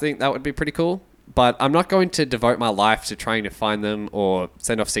aliens, I think that would be pretty cool. But I'm not going to devote my life to trying to find them or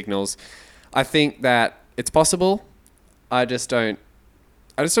send off signals. I think that it's possible. I just don't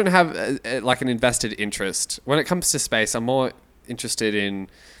have like an invested interest. When it comes to space, I'm more interested in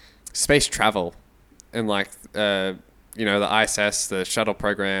space travel and like the ISS, the shuttle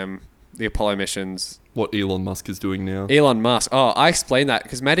program, the Apollo missions. What Elon Musk is doing now. Elon Musk. Oh, I explained that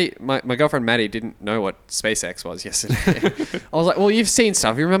because Maddie, my girlfriend Maddie, didn't know what SpaceX was yesterday. I was like, well, you've seen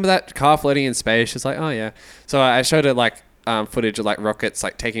stuff. You remember that car floating in space? She's like, oh, yeah. So I showed her like footage of like rockets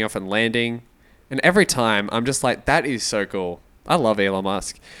like taking off and landing. And every time I'm just like, that is so cool. I love Elon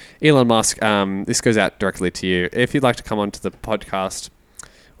Musk. Elon Musk, this goes out directly to you. If you'd like to come onto the podcast,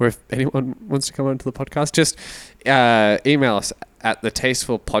 or if anyone wants to come onto the podcast, just email us at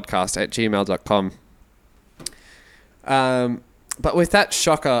thetastefulpodcast@gmail.com. But with that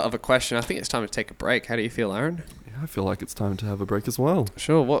shocker of a question, I think it's time to take a break. How do you feel, Aaron? Yeah, I feel like it's time to have a break as well.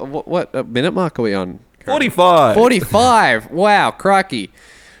 Sure. What minute mark are we on? 45. 45. Wow, crikey.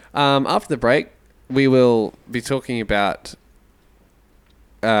 After the break, we will be talking about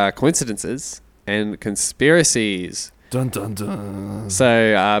coincidences and conspiracies. Dun dun dun.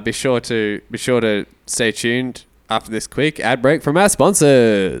 So be sure to stay tuned after this quick ad break from our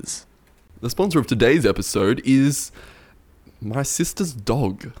sponsors. The sponsor of today's episode is my sister's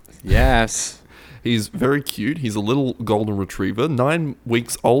dog. Yes. He's very cute. He's a little golden retriever, 9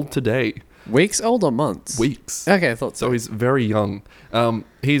 weeks old today. Weeks old or months? Weeks. Okay, I thought so. So he's very young.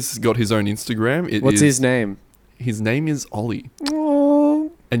 He's got his own Instagram. What's his name? His name is Ollie. Aww.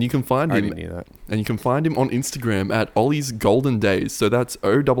 And you can find him. I didn't knew that. And you can find him on Instagram at Ollie's Golden Days. So that's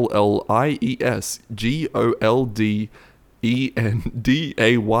OLLIES GOLDENDAYS.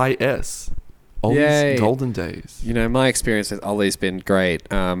 Ollie's Yay. golden days. You know, my experience with Ollie's been great.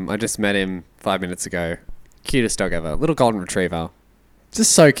 I just met him 5 minutes ago. Cutest dog ever. Little golden retriever.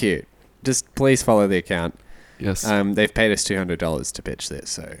 Just so cute. Just please follow the account. Yes. They've paid us $200 to pitch this,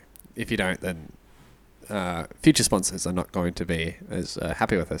 so if you don't, then future sponsors are not going to be as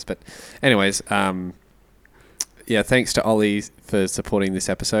happy with us. But anyways, yeah, thanks to Ollie for supporting this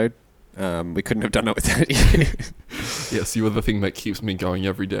episode. We couldn't have done it without you. Yes, you are the thing that keeps me going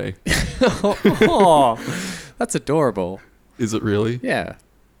every day. Oh, that's adorable. Is it really? Yeah,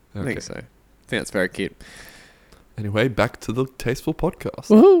 Okay. I think so. I think that's very cute. Anyway, back to the Tasteful Podcast.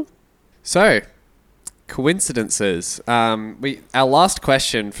 Woohoo! So, coincidences. Our last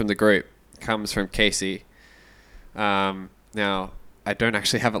question from the group comes from Casey. Now, I don't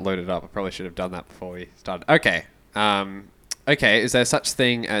actually have it loaded up. I probably should have done that before we started. Okay. Okay, is there such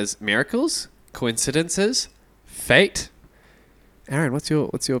thing as miracles, coincidences, fate? Aaron, what's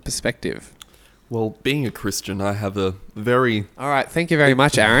your perspective? Well, being a Christian, I have a very... All right, thank you very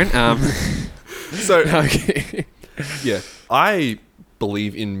much, Aaron. So, okay. yeah, I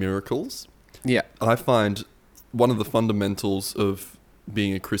believe in miracles. Yeah. I find one of the fundamentals of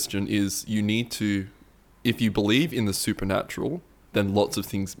being a Christian is you need to, if you believe in the supernatural, then lots of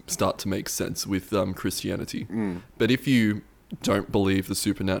things start to make sense with Christianity. But if you don't believe the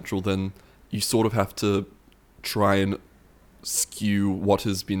supernatural, then you sort of have to try and skew what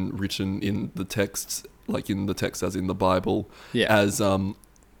has been written in the texts, like in the text as in the Bible, as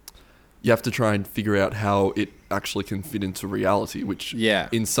you have to try and figure out how it actually can fit into reality, which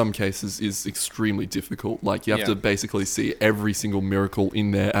in some cases is extremely difficult. Like you have to basically see every single miracle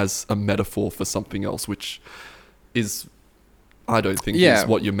in there as a metaphor for something else, which is, I don't think, is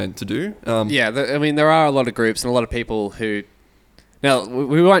what you're meant to do. I mean, there are a lot of groups and a lot of people who... Now,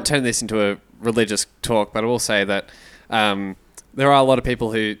 we won't turn this into a religious talk, but I will say that there are a lot of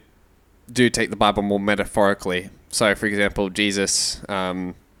people who do take the Bible more metaphorically. So, for example, Jesus...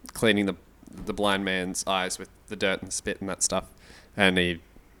 cleaning the blind man's eyes with the dirt and spit and that stuff, and he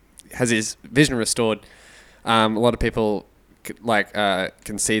has his vision restored. A lot of people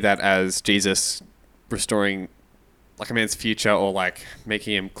can see that as Jesus restoring like a man's future, or like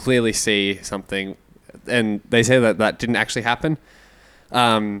making him clearly see something, and they say that that didn't actually happen.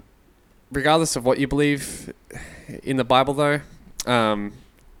 Regardless of what you believe in the Bible, though,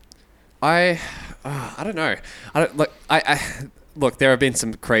 I don't know. Look, there have been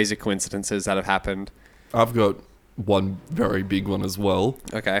some crazy coincidences that have happened. I've got one very big one as well.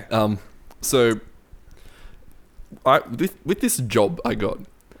 Okay. So, with this job I got,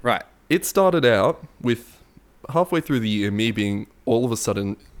 right. It started out with halfway through the year, me being all of a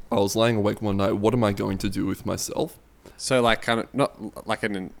sudden, I was laying awake one night. What am I going to do with myself? So, like, kind of not like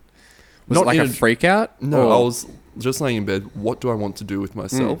was it like a freak out? No, I was just laying in bed. What do I want to do with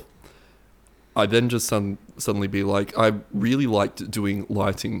myself? I then just suddenly be like, I really liked doing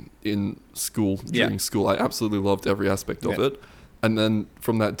lighting in school, during school. I absolutely loved every aspect of it. And then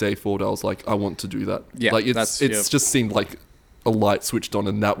from that day forward, I was like, I want to do that. Yeah, like it's just seemed like a light switched on,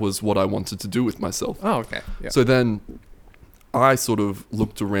 and that was what I wanted to do with myself. Oh, okay. Yeah. So then I sort of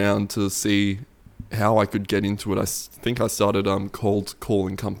looked around to see how I could get into it. I think I started cold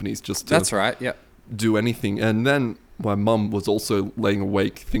calling companies just to do anything. And then my mum was also laying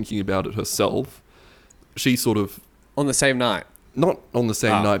awake thinking about it herself. She sort of... On the same night? Not on the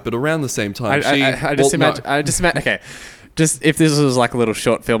same night, but around the same time. I just imagine... Okay. Just if this was like a little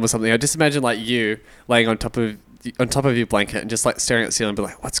short film or something, I just imagine like you laying on top of your blanket and just like staring at the ceiling and be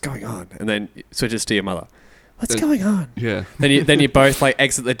like, what's going on? And then switches to your mother. What's going on? Yeah. Then you both like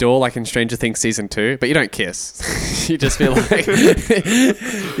exit the door like in Stranger Things season 2, but you don't kiss. You just feel like...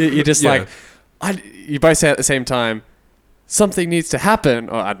 you're just like... You both say at the same time, something needs to happen,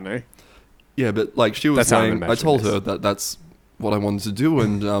 or I don't know. Yeah, but like she was laying... I told her that that's what I wanted to do,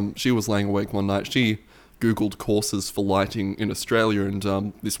 and she was laying awake one night. She Googled courses for lighting in Australia,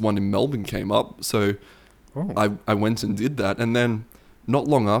 and this one in Melbourne came up. So I went and did that, and then not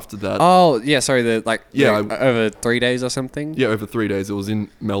long after that... Oh, yeah, sorry, over 3 days or something? Yeah, over 3 days. It was in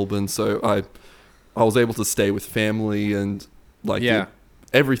Melbourne, so I was able to stay with family, and like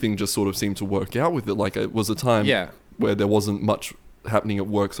everything just sort of seemed to work out with it. Like it was a time where there wasn't much happening at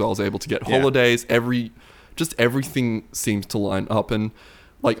work, so I was able to get holidays. Everything seemed to line up, and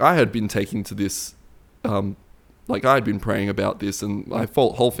like I had been taking to this... like I had been praying about this, and my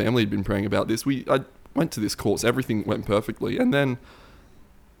whole family had been praying about this. I went to this course, everything went perfectly, and then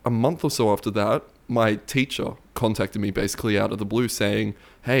a month or so after that, my teacher contacted me basically out of the blue saying,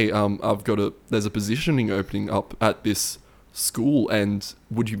 "Hey, there's a positioning opening up at this school, and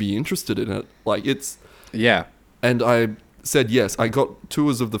would you be interested in it?" Like it's and I said yes. I got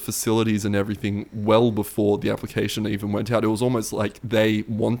tours of the facilities and everything well before the application even went out. It was almost like they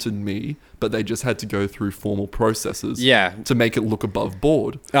wanted me, but they just had to go through formal processes to make it look above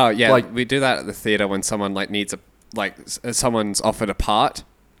board. Oh, yeah. Like, we do that at the theatre when someone needs someone's offered a part.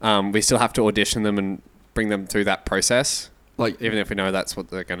 We still have to audition them and bring them through that process. Even if we know that's what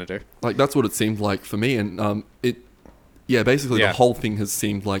they're going to do. That's what it seemed like for me. And the whole thing has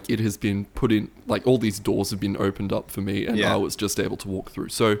seemed like it has been put in, all these doors have been opened up for me, and I was just able to walk through.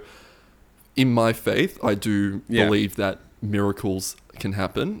 So in my faith, I do believe that miracles can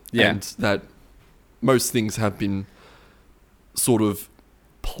happen, and that most things have been sort of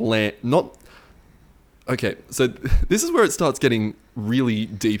planned. Okay, so this is where it starts getting really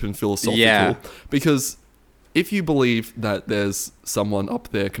deep and philosophical, because if you believe that there's someone up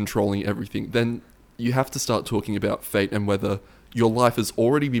there controlling everything, then you have to start talking about fate and whether your life has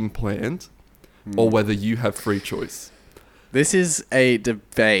already been planned or whether you have free choice. This is a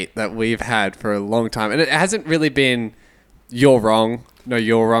debate that we've had for a long time, and it hasn't really been you're wrong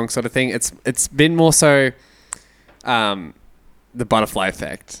sort of thing. It's been more so the butterfly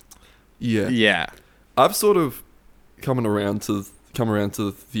effect. Yeah. I've sort of come around to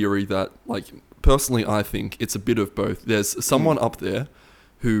the theory that, personally, I think it's a bit of both. There's someone up there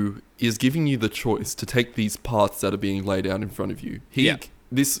who is giving you the choice to take these paths that are being laid out in front of you.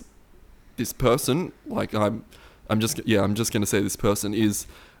 This person, I'm just going to say this person is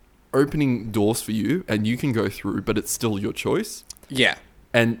opening doors for you, and you can go through, but it's still your choice. Yeah.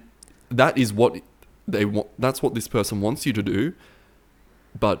 And that is what they want. That's what this person wants you to do.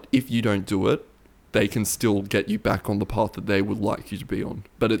 But if you don't do it, they can still get you back on the path that they would like you to be on.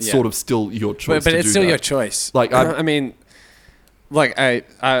 But it's sort of still your choice. But it's still your choice. I'm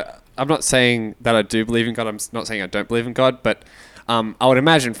not saying that I do believe in God. I'm not saying I don't believe in God. But I would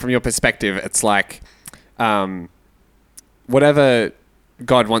imagine from your perspective, it's whatever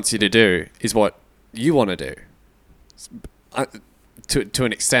God wants you to do is what you want to do. To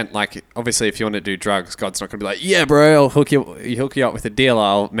an extent, obviously, if you want to do drugs, God's not going to be like, yeah, bro, I'll hook you up with a deal.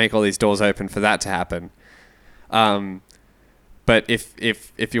 I'll make all these doors open for that to happen. But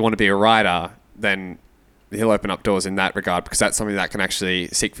if you want to be a writer, then he'll open up doors in that regard, because that's something that can actually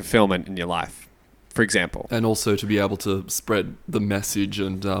seek fulfillment in your life, for example. And also to be able to spread the message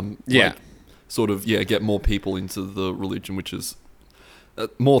and get more people into the religion, which is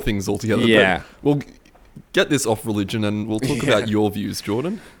more things altogether. Yeah. But we'll get this off religion and we'll talk about your views,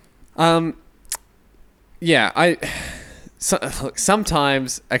 Jordan.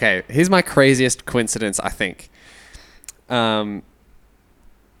 Sometimes, okay, here's my craziest coincidence, I think. What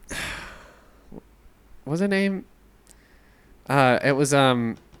was her name? It was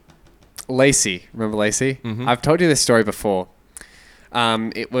Lacey. Remember Lacey? Mm-hmm. I've told you this story before.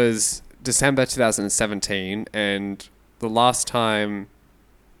 It was December 2017, and the last time...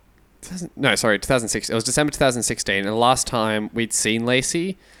 2006. It was December 2016, and the last time we'd seen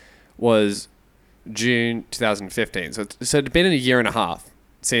Lacey was June 2015. So it had been a year and a half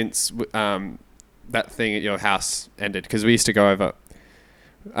since that thing at your house ended, because we used to go over...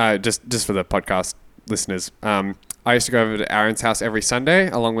 just for the podcast listeners, I used to go over to Aaron's house every Sunday,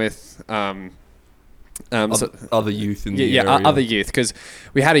 along with other youth in the area. Other youth, because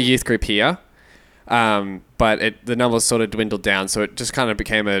we had a youth group here, but the numbers sort of dwindled down, so it just kind of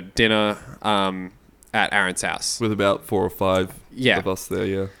became a dinner at Aaron's house with about 4 or 5 of us there.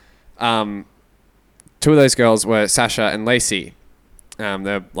 Yeah. 2 of those girls were Sasha and Lacey.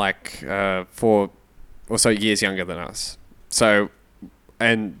 They're 4 or so years younger than us. So.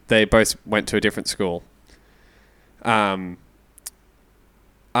 And they both went to a different school. I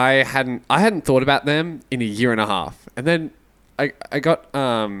hadn't thought about them in a year and a half, and then I got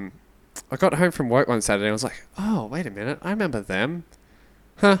home from work one Saturday. And I was like, oh, wait a minute, I remember them.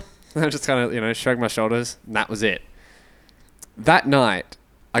 Huh? And I just kind of shrugged my shoulders, and that was it. That night,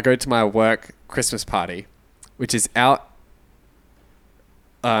 I go to my work Christmas party, which is out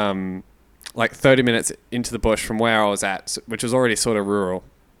 30 minutes into the bush from where I was at, which was already sort of rural.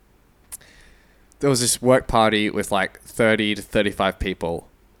 There was this work party with 30 to 35 people,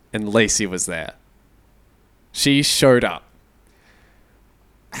 and Lacey was there. She showed up.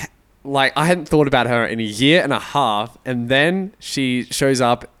 I hadn't thought about her in a year and a half, and then she shows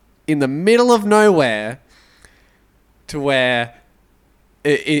up in the middle of nowhere to where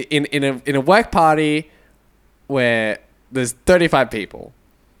in a work party where there's 35 people.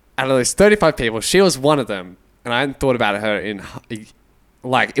 Out of those 35 people, she was one of them, and I hadn't thought about her in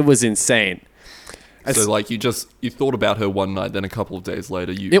it was insane. So you thought about her one night, then a couple of days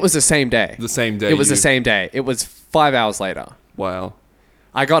later it was the same day. The same day. It was the same day. It was 5 hours later. Wow.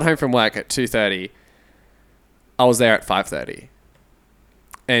 I got home from work at 2:30. I was there at 5:30,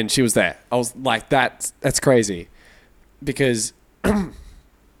 and she was there. I was like, that's crazy, because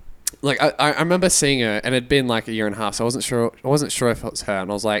like I remember seeing her, and it'd been like a year and a half, so I wasn't sure if it was her, and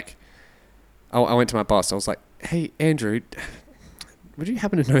I was like, I went to my boss. I was like, hey Andrew, would you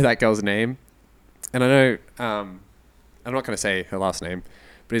happen to know that girl's name? And I know I'm not going to say her last name,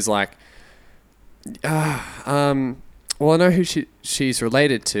 but he's like, well, I know who she's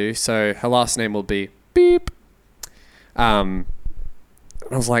related to, so her last name will be beep. And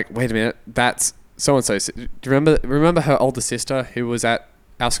I was like, wait a minute, that's so and so. Do you remember her older sister who was at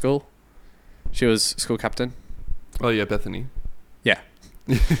our school? She was school captain. Oh yeah, Bethany. Yeah.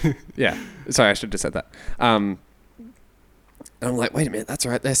 Yeah. Sorry, I should have said that. And I'm like, wait a minute, that's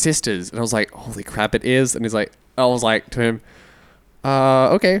right, they're sisters. And I was like, holy crap, it is. And I was like to him,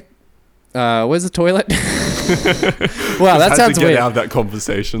 okay. Where's the toilet? Wow, that sounds weird. Get out of that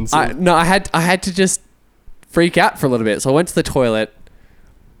conversation. So. I had to just freak out for a little bit. So I went to the toilet.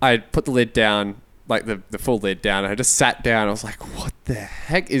 I put the lid down, like the full lid down. I just sat down. I was like, what the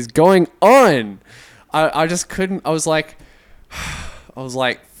heck is going on? I just couldn't. I was like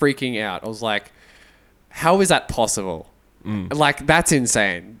freaking out. I was like, how is that possible? Like, that's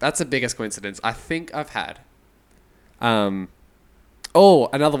insane. That's the biggest coincidence I think I've had. Oh,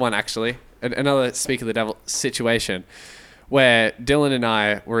 another one actually. Another speak of the devil situation where Dylan and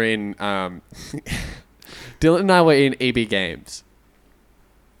I were in EB Games.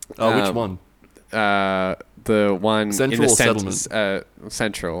 Oh, which one? The one Central in the Settlement.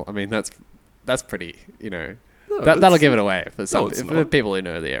 Central. I mean, that's pretty. That'll give it away for for people who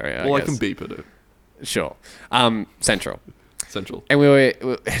know the area. Well, I can beep at it. Sure. Central. And we were.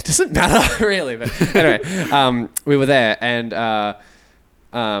 It doesn't matter really, but anyway, we were there, and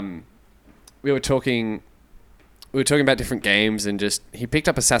we were talking about different games, and just he picked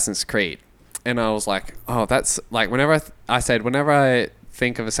up Assassin's Creed, and I was like, oh, that's like whenever I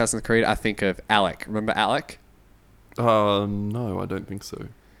think of Assassin's Creed, I think of Alec. Remember Alec? No, I don't think so.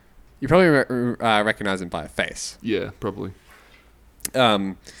 You probably recognize him by a face. Yeah, probably.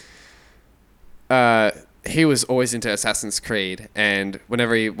 He was always into Assassin's Creed, and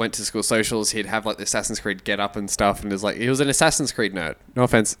whenever he went to school socials, he'd have like the Assassin's Creed get up and stuff, and he was an Assassin's Creed nerd. No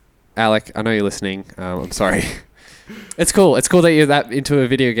offense, Alec, I know you're listening. I'm sorry. It's cool that you're that into a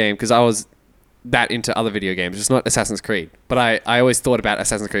video game, because I was that into other video games, just not Assassin's Creed. But I always thought about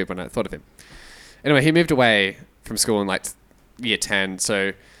Assassin's Creed when I thought of him. Anyway, he moved away from school in like year 10,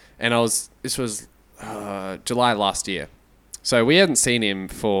 this was July last year. So we hadn't seen him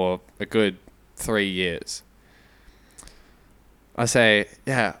for a good 3 years. I say,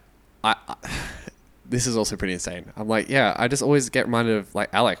 yeah, this is also pretty insane. I'm like, yeah, I just always get reminded of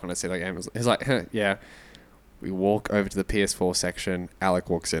like Alec when I see that game. He's like, yeah. We walk over to the PS4 section. Alec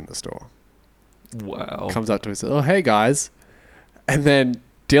walks in the store. Wow. Comes up to me and says, oh, hey guys. And then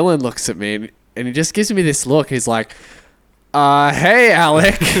Dylan looks at me and he just gives me this look. He's like, hey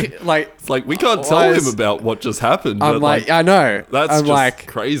Alec. Like, it's like, we can't tell him about what just happened. I'm like, I know. That's just like,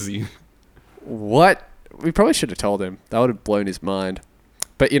 crazy. What? We probably should have told him. That would have blown his mind.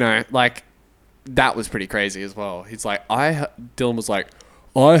 But like, that was pretty crazy as well. He's like, Dylan was like,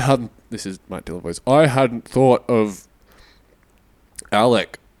 this is my Dylan voice, I hadn't thought of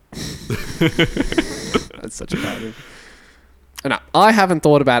Alec. That's such a bad one. No, I haven't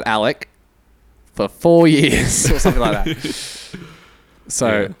thought about Alec for 4 years or something like that.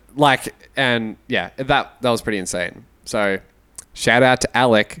 So, yeah. Like, and yeah, that was pretty insane. So, shout out to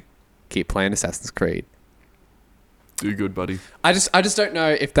Alec. Keep playing Assassin's Creed. Do good, buddy. I just don't know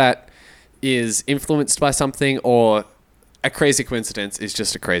if that is influenced by something, or a crazy coincidence is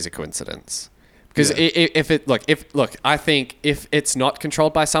just a crazy coincidence. Because I think if it's not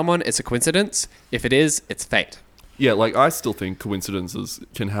controlled by someone, it's a coincidence. If it is, it's fate. Yeah, like I still think coincidences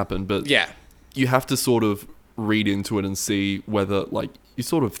can happen, but yeah, you have to sort of read into it and see whether, like, you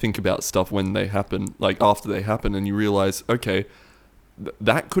sort of think about stuff when they happen, like after they happen, and you realize, okay,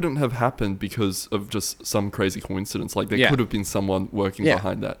 that couldn't have happened because of just some crazy coincidence. Like, there could have been someone working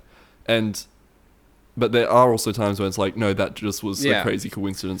behind that. But there are also times when it's like, no, that just was a crazy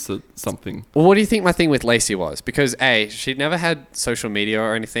coincidence that something... Well, what do you think my thing with Lacey was? Because, A, she'd never had social media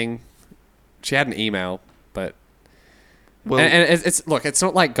or anything. She had an email, but... Well, and it's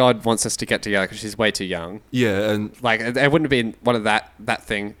not like God wants us to get together because she's way too young. Yeah, and... Like, it wouldn't have been one of that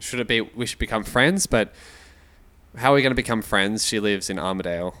thing. Should it be, we should become friends? But how are we going to become friends? She lives in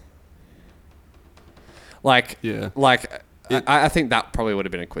Armadale. Like, I think that probably would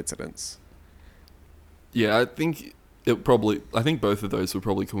have been a coincidence. Yeah, I think both of those were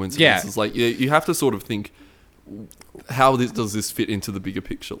probably coincidences. Yeah. Like, you have to sort of think, how does this fit into the bigger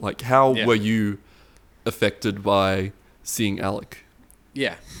picture? Like, how were you affected by seeing Alec.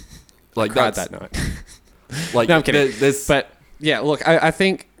 Yeah. Like, I cried that night. Like, no, I'm kidding. There's but yeah, look, I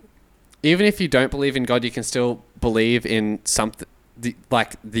think even if you don't believe in God, you can still believe in something,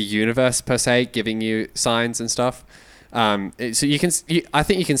 like the universe per se, giving you signs and stuff. So I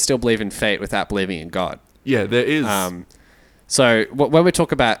think you can still believe in fate without believing in God. Yeah, there is. So when we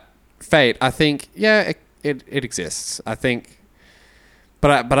talk about fate, I think it exists. I think,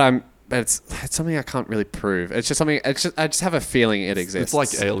 but it's something I can't really prove. It's just something. I just have a feeling it exists. It's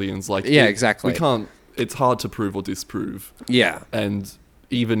like aliens. Like, yeah, exactly. We can't. It's hard to prove or disprove. Yeah. And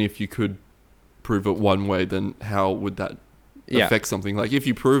even if you could prove it one way, then how would that affect something? Like, if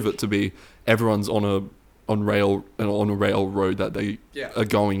you prove it to be everyone's on a rail road that they are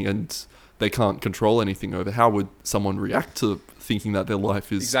going and they can't control anything over, how would someone react to thinking that their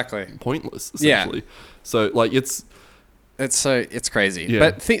life is pointless, essentially? Yeah. So, like, it's crazy. Yeah.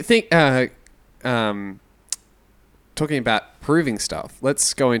 But talking about proving stuff,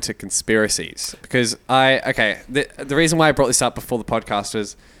 let's go into conspiracies, because the reason why I brought this up before the podcast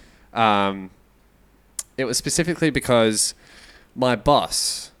was it was specifically because my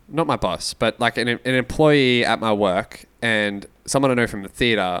boss, not my boss, but like an employee at my work and someone I know from the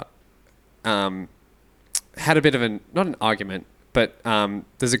theatre had a bit of not an argument, but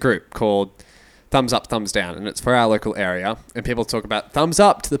there's a group called Thumbs Up, Thumbs Down, and it's for our local area, and people talk about thumbs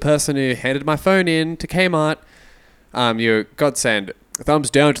up to the person who handed my phone in to Kmart. You godsend. Thumbs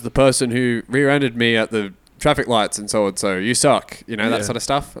down to the person who rear-ended me at the traffic lights and so on. So you suck, that sort of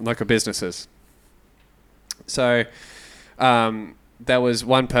stuff, and local businesses. So there was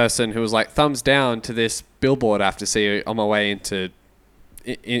one person who was like, thumbs down to this billboard I have to see on my way into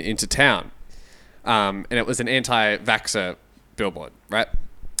town, and it was an anti-vaxxer billboard, right?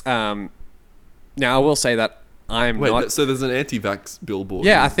 Now I will say that so there's an anti-vax billboard.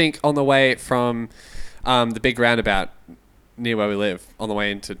 Yeah, I think on the way from the big roundabout near where we live, on the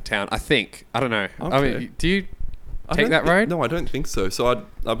way into town. I don't know. Okay. I mean, do you take that road? No, I don't think so. So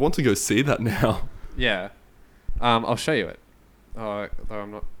I want to go see that now. Yeah. I'll show you it. Though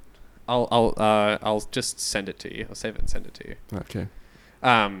I'm not. I'll just send it to you. I'll save it and send it to you. Okay.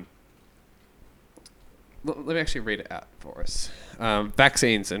 Let me actually read it out for us.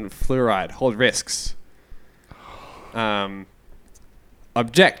 Vaccines and fluoride hold risks.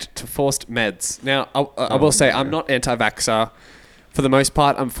 Object to forced meds. Now, I will say I'm not anti-vaxxer. For the most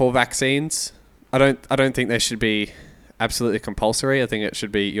part, I'm for vaccines. I don't think they should be absolutely compulsory. I think it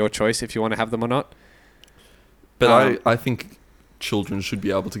should be your choice if you want to have them or not. But I think children should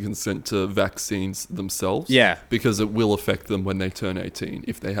be able to consent to vaccines themselves. Yeah. Because it will affect them when they turn 18,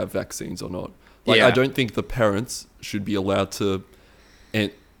 if they have vaccines or not. I don't think the parents should be allowed to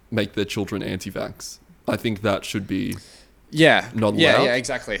make their children anti-vax. I think that should be not allowed. Yeah,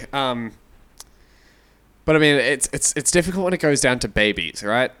 exactly. But I mean, it's difficult when it goes down to babies,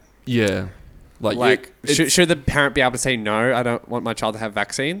 right? Yeah. Should the parent be able to say, no, I don't want my child to have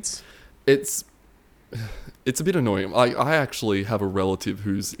vaccines? It's a bit annoying. I actually have a relative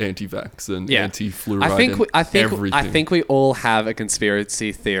who's anti-vax and anti-fluoride everything. I think we all have a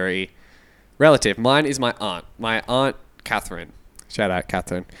conspiracy theory relative. Mine is my aunt. My aunt, Catherine. Shout out,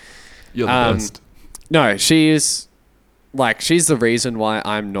 Catherine. You're the best. No, she's the reason why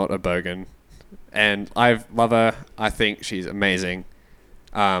I'm not a bogan. And I love her. I think she's amazing.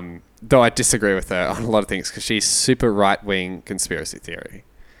 Though I disagree with her on a lot of things because she's super right-wing conspiracy theory.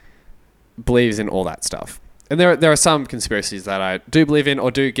 Believes in all that stuff. And there are some conspiracies that I do believe in or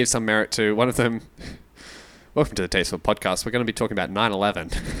do give some merit to. One of them... Welcome to the Tasteful Podcast. We're going to be talking about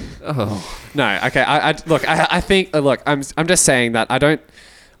 9/11. Oh. No, okay. I think... Look, I'm just saying that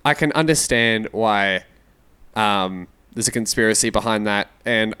I can understand why there's a conspiracy behind that,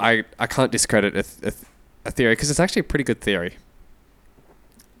 and I can't discredit a theory because it's actually a pretty good theory.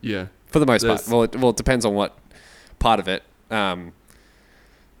 Yeah. For the most part. Well, it depends on what part of it.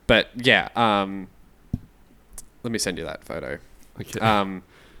 But yeah, let me send you that photo. Okay.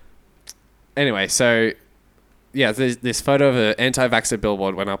 Anyway, so yeah, this photo of an anti-vaxxer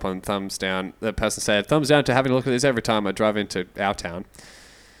billboard went up on Thumbs Down. The person said, thumbs down to having a look at this every time I drive into our town.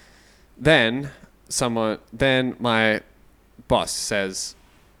 Then my boss says,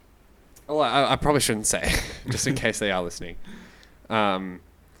 oh, I probably shouldn't say, just in case they are listening.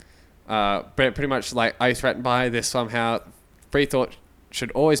 But pretty much like, are you threatened by this somehow? Free thought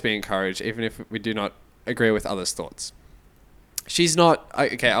should always be encouraged, even if we do not agree with others' thoughts. She's not,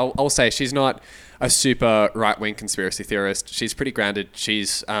 okay, I'll say she's not a super right-wing conspiracy theorist. She's pretty grounded.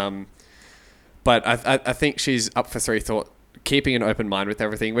 She's, but I think she's up for free thought, keeping an open mind with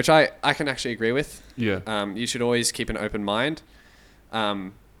everything, which I can actually agree with. Yeah. You should always keep an open mind.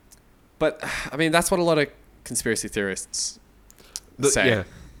 But But I mean, that's what a lot of conspiracy theorists say. Yeah.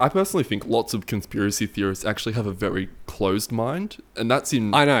 I personally think lots of conspiracy theorists actually have a very closed mind, and that's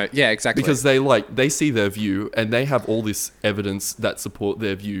in... I know, yeah, exactly. Because they see their view, and they have all this evidence that support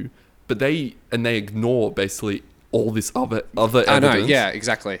their view, but they ignore basically all this other evidence. I know, yeah,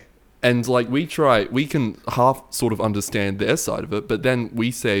 exactly. And like we can half sort of understand their side of it, but then we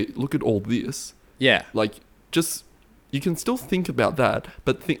say, look at all this. Yeah. Like, just... You can still think about that,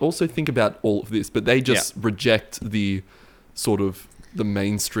 but also think about all of this, but they just reject the sort of... the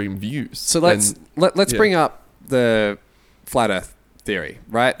mainstream views. So let's bring up the flat Earth theory,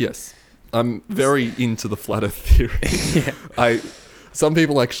 right? Yes, I'm very into the flat Earth theory. Some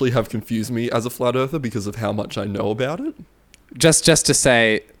people actually have confused me as a flat earther because of how much I know about it. Just to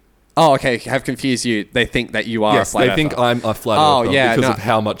say, oh, okay, have confused you. They think that you are a flat earther. They think I'm a flat earther because of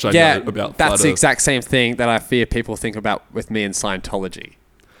how much I know about flat Earth. That's the exact same thing that I fear people think about with me in Scientology.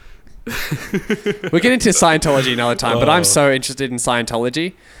 We'll get into Scientology another time, but I'm so interested in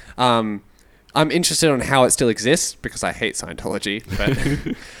Scientology. I'm interested on how it still exists because I hate Scientology. But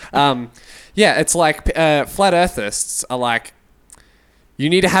it's like flat earthists are like, you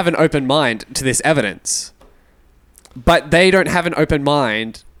need to have an open mind to this evidence, but they don't have an open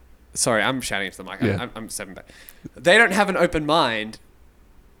mind. Sorry, I'm shouting into the mic. Yeah. I'm stepping back. They don't have an open mind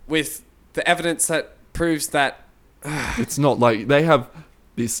with the evidence that proves that it's not like they have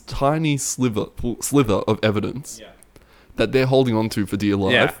this tiny slither of evidence that they're holding on to for dear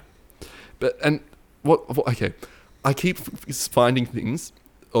life. Yeah. But okay, I keep finding things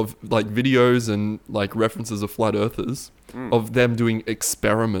of like videos and like references of flat earthers of them doing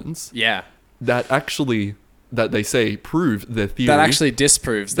experiments. Yeah. That they say prove their theory. That actually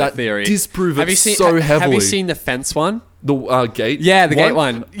disproves their theory. Disprove it heavily. Have you seen the fence one? The gate? Yeah, the gate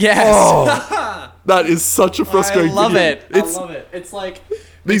one. Yes. Oh, that is such a frustrating I love video. it. I love it. It's like...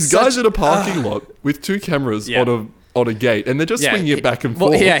 These guys in a parking lot with two cameras on a gate, and they're just swinging it back and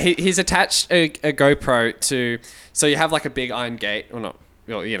forth. Well, yeah, he's attached a GoPro to... So you have like a big iron gate, or not,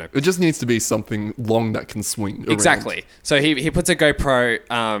 well, you know. It just needs to be something long that can swing around. Exactly. So he puts a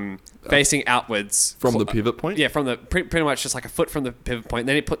GoPro facing outwards. From the pivot point? Yeah, from the pretty much just like a foot from the pivot point.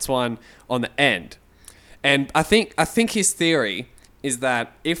 Then he puts one on the end. And I think his theory is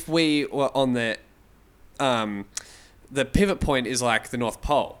that if we were on the pivot point is like the North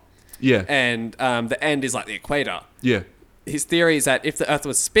Pole. Yeah. And the end is like the equator. Yeah. His theory is that if the Earth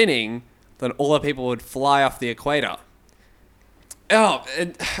was spinning, then all the people would fly off the equator. Oh,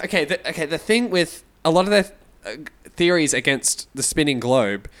 okay. The thing with a lot of their theories against the spinning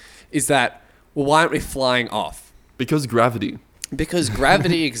globe is that, well, why aren't we flying off? Because gravity. Because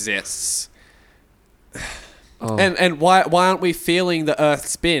gravity exists. Oh. And why aren't we feeling the Earth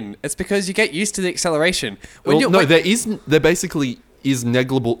spin? It's because you get used to the acceleration. There basically is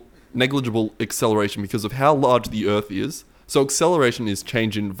negligible acceleration because of how large the Earth is. So acceleration is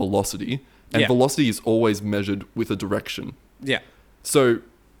change in velocity, and velocity is always measured with a direction. Yeah. So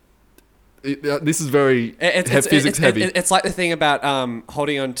this is very physics heavy. It's like the thing about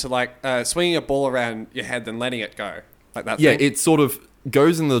holding on to like swinging a ball around your head then letting it go, like that. Yeah, thing. it sort of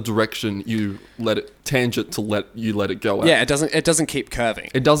goes in the direction you let it tangent to let it go at. Yeah, it doesn't keep curving.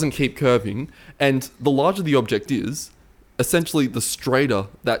 It doesn't keep curving, and the larger the object is, essentially the straighter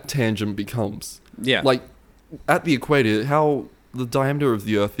that tangent becomes. Yeah. Like at the equator, how the diameter of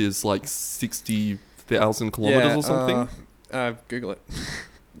the Earth is like 60,000 kilometers or something. Google it.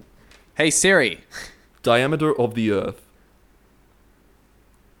 Hey Siri. Diameter of the Earth.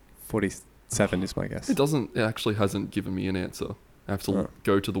 47 is my guess. It actually hasn't given me an answer. I have to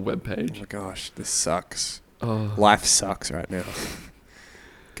go to the webpage. Oh my gosh, this sucks. Life sucks right now.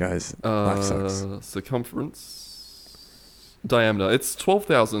 Guys, life sucks. Circumference. Diameter. It's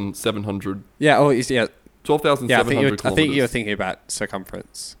 12,700. Yeah, 12,700 kilometers. I think you were thinking about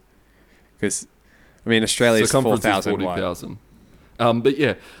circumference. Because, I mean, Australia's 4,000 wide. 40,000. But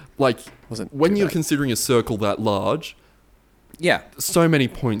yeah, like, when you're considering a circle that large, so many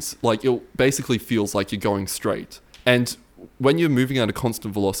points, like, it basically feels like you're going straight. And when you're moving at a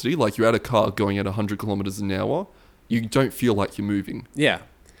constant velocity, like you're at a car going at 100 kilometers an hour, you don't feel like you're moving. Yeah.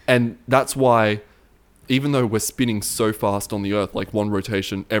 And that's why, even though we're spinning so fast on the Earth, like one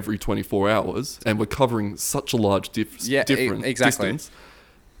rotation every 24 hours, and we're covering such a large distance,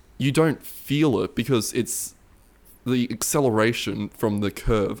 you don't feel it because it's the acceleration from the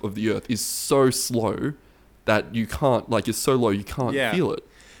curve of the Earth is so slow that you can't, like, it's so low you can't feel it.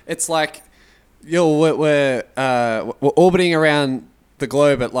 It's like, we're orbiting around the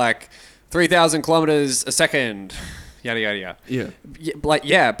globe at like 3,000 kilometers a second. Yada, yada, yada. Yeah. But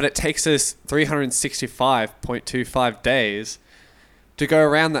it takes us 365.25 days to go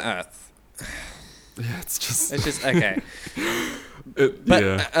around the Earth. it's just okay.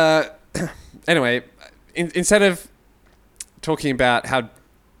 Anyway, instead of talking about how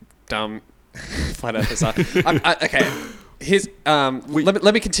dumb flat earthers are, okay. Here's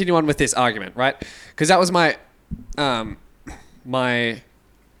let me continue on with this argument, right? Because that was my my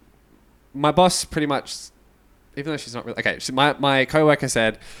boss pretty much, even though she's not really okay. My coworker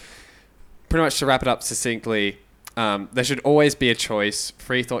said pretty much, to wrap it up succinctly, there should always be a choice.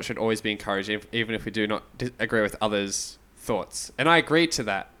 Free thought should always be encouraged, even if we do not agree with others' thoughts. And I agree to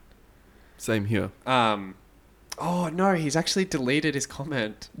that. Same here. Oh no, he's actually deleted his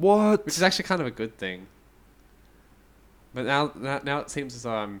comment. What? Which is actually kind of a good thing. But now it seems as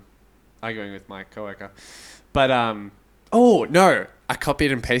though I'm arguing with my coworker. But oh no, I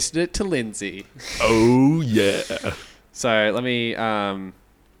copied and pasted it to Lindsay. Oh yeah. So let me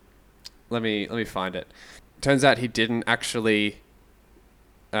find it. Turns out he didn't actually.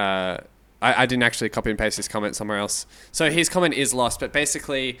 I didn't actually copy and paste his comment somewhere else. So his comment is lost, but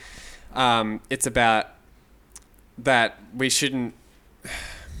basically, it's about that we shouldn't.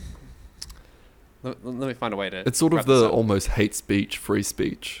 Let me find a way to. It's sort of the almost hate speech, free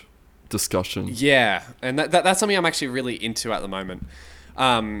speech discussion. Yeah, and that's something I'm actually really into at the moment.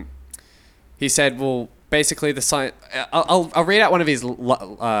 He said, well, basically the science. I'll read out one of his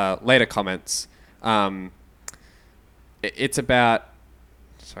later comments. It's about.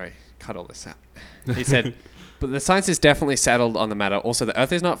 Sorry, cut all this out. He said, but the science is definitely settled on the matter. Also, the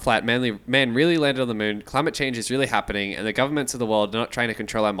Earth is not flat. Man really landed on the moon. Climate change is really happening, and the governments of the world are not trying to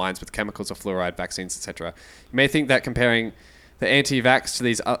control our minds with chemicals or fluoride, vaccines, etc. You may think that comparing the anti-vax to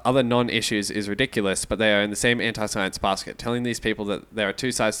these other non-issues is ridiculous, but they are in the same anti-science basket. Telling these people that there are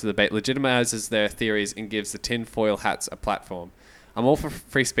two sides to the debate legitimizes their theories and gives the tin-foil hats a platform. I'm all for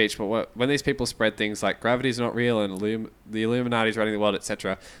free speech, but when these people spread things like gravity is not real and the Illuminati is running the world,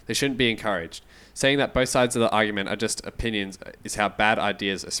 etc., they shouldn't be encouraged. Saying that both sides of the argument are just opinions is how bad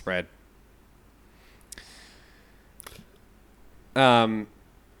ideas are spread. Okay,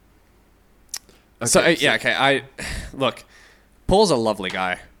 look, Paul's a lovely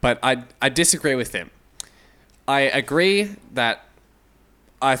guy, but I disagree with him. I agree that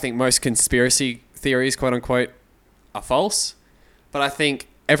I think most conspiracy theories, quote unquote, are false. But I think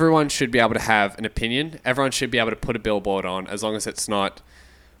everyone should be able to have an opinion. Everyone should be able to put a billboard on, as long as it's not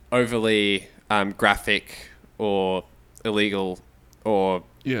overly graphic or illegal, or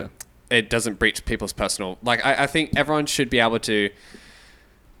it doesn't breach people's personal. Like I think everyone should be able to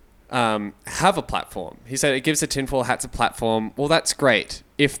have a platform. He said it gives the tinfoil hats a platform. Well, that's great.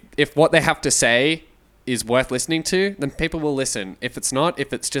 If what they have to say is worth listening to, then people will listen. If it's not,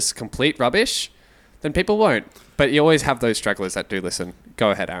 if it's just complete rubbish, then people won't. But you always have those stragglers that do listen.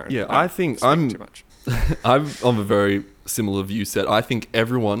 Go ahead, Aaron. Yeah, I think I'm too much. I'm of a very similar view set. I think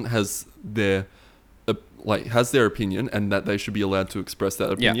everyone has their opinion, and that they should be allowed to express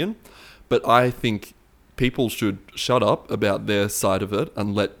that opinion. Yeah. But I think people should shut up about their side of it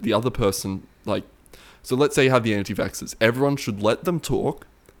and let the other person, so let's say you have the anti-vaxxers. Everyone should let them talk,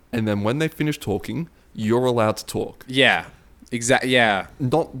 and then when they finish talking, you're allowed to talk. Yeah, exactly. Yeah.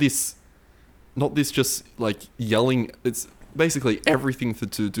 Not this just yelling. It's basically everything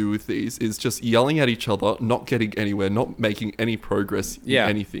to do with these is just yelling at each other, not getting anywhere, not making any progress in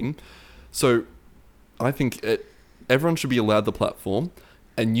anything. So I think everyone should be allowed the platform,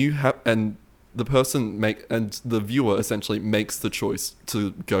 and the person and the viewer essentially makes the choice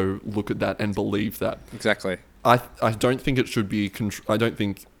to go look at that and believe that. Exactly. I don't think it should be. I don't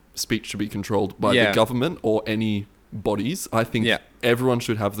think speech should be controlled by the government or any bodies. I think everyone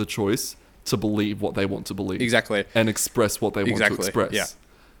should have the choice to believe what they want to believe. Exactly. And express what they want to express. Yeah.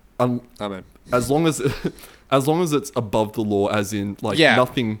 Amen. As long as it's above the law, as in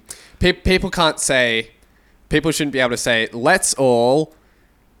nothing. People shouldn't be able to say, let's all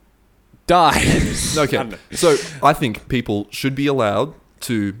die. Okay. So I think people should be allowed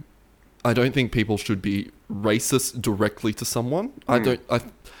to. I don't think people should be racist directly to someone. I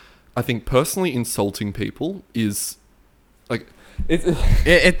think personally insulting people is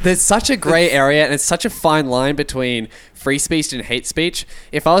there's such a grey area, and it's such a fine line between free speech and hate speech.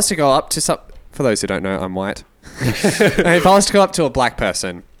 If I was to go up to for those who don't know, I'm white. If I was to go up to a black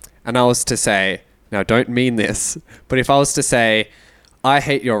person and I was to say, now don't mean this, but if I was to say, I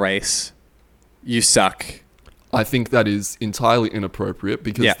hate your race, you suck. I think that is entirely inappropriate,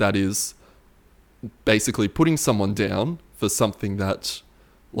 because that is basically putting someone down for something that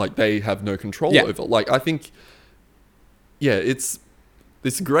they have no control over. I think... Yeah, it's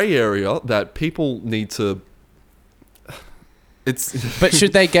this grey area that people need to... But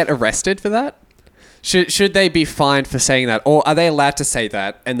should they get arrested for that? Should they be fined for saying that? Or are they allowed to say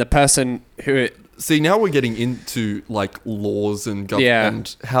that, and the person who See, now we're getting into like laws and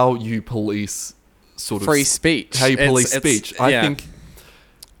government and how you police sort of free speech. How you police speech. I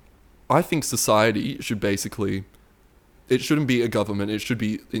think society should basically. It shouldn't be a government. It should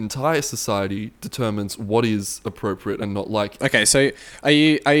be the entire society determines what is appropriate and not like. Okay, so are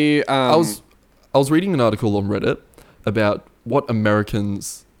you? I was reading an article on Reddit about what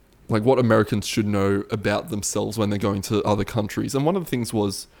Americans should know about themselves when they're going to other countries, and one of the things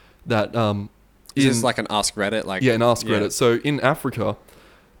was that is this like an Ask Reddit? An Ask Reddit. So in Africa,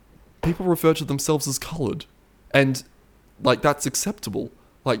 people refer to themselves as coloured, and like that's acceptable.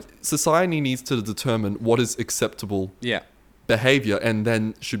 Like, society needs to determine what is acceptable behavior, and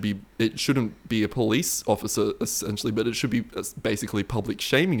then it shouldn't be a police officer, essentially, but it should be basically public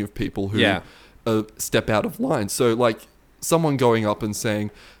shaming of people who step out of line. So, like, someone going up and saying,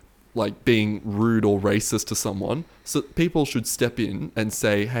 like, being rude or racist to someone, so people should step in and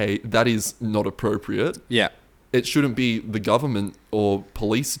say, hey, that is not appropriate. Yeah. It shouldn't be the government or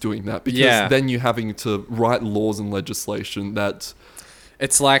police doing that, because then you're having to write laws and legislation that...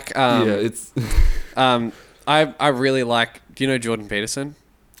 It's like, it's. I really like. Do you know Jordan Peterson?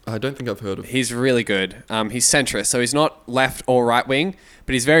 I don't think I've heard of him. He's really good. He's centrist, so he's not left or right wing,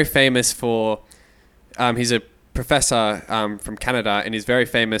 but he's very famous for. He's a professor from Canada, and he's very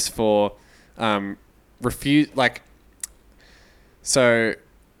famous for refuse. Like, so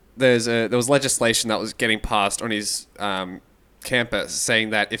there was legislation that was getting passed on his campus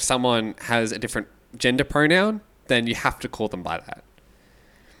saying that if someone has a different gender pronoun, then you have to call them by that.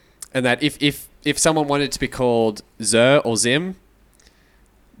 And that if someone wanted to be called Zer or Zim,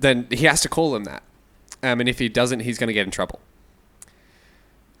 then he has to call them that. And if he doesn't, he's going to get in trouble.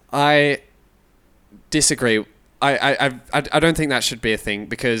 I disagree. I don't think that should be a thing,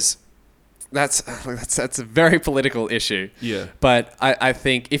 because that's a very political issue. Yeah. But I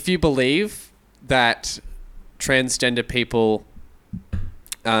think if you believe that transgender people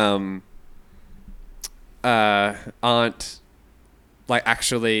aren't like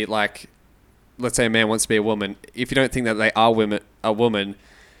actually, like, let's say a man wants to be a woman. If you don't think that they are a woman,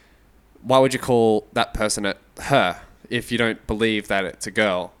 why would you call that person her if you don't believe that it's a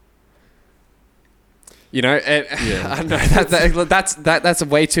girl? You know, I know that's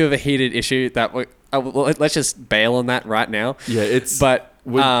way too of a heated issue. Let's just bail on that right now. Yeah, it's. But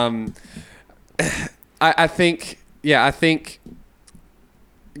I think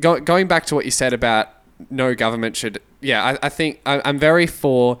going back to what you said about no government should. Yeah, I think I'm very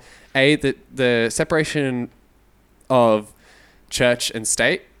for the separation of church and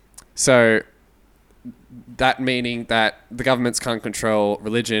state. So that meaning that the governments can't control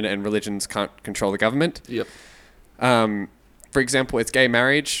religion and religions can't control the government. Yep. For example, it's gay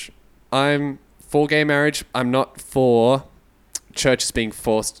marriage. I'm for gay marriage. I'm not for churches being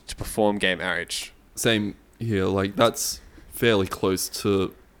forced to perform gay marriage. Same here. Like, that's fairly close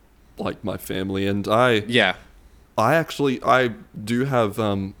to like my family, and I do have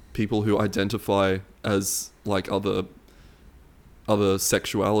people who identify as like other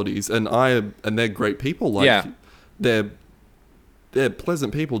sexualities, and they're great people. Like, they're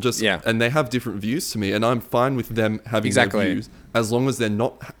pleasant people, and they have different views to me, and I'm fine with them having their views as long as they're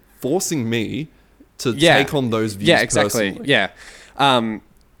not forcing me to take on those views. Yeah, exactly. Personally. Yeah.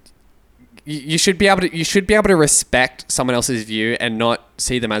 You should be able to respect someone else's view and not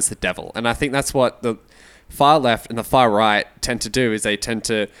see them as the devil. And I think that's what the far left and the far right tend to do, is they tend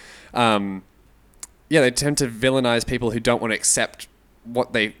to villainize people who don't want to accept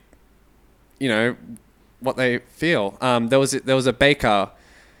what they feel. There was a baker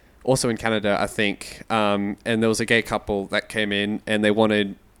also in Canada, I think, and there was a gay couple that came in and they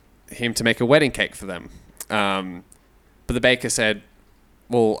wanted him to make a wedding cake for them. But the baker said,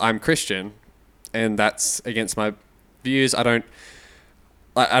 well, I'm Christian, and that's against my views. I don't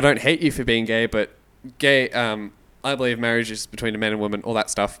hate you for being gay, but gay. I believe marriage is between a man and woman, all that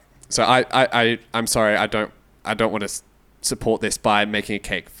stuff. So I'm sorry. I don't want to support this by making a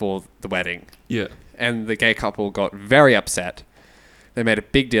cake for the wedding. Yeah. And the gay couple got very upset. They made a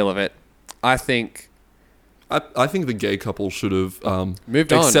big deal of it. I think the gay couple should have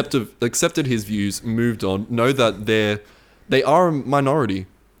moved on, accepted his views, moved on. Know that they are a minority.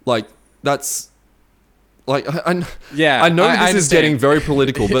 Like, that's like I know this is getting very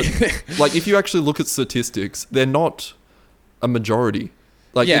political, but like, if you actually look at statistics, they're not a majority.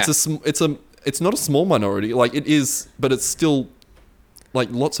 Like, it's not a small minority. Like, it is, but it's still like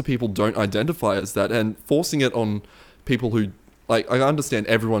lots of people don't identify as that, and forcing it on people who, like, I understand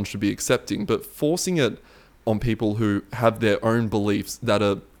everyone should be accepting, but forcing it on people who have their own beliefs that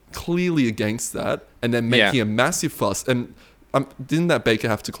are clearly against that, and then making a massive fuss. And didn't that baker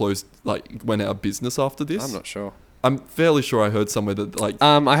have to close, like, went out of business after this? I'm not sure. I'm fairly sure I heard somewhere that, like...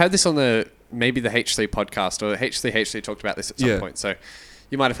 I heard this on maybe the H3 podcast, or H3 talked about this at some point, so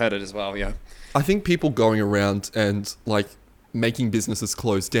you might have heard it as well, yeah. I think people going around and, like, making businesses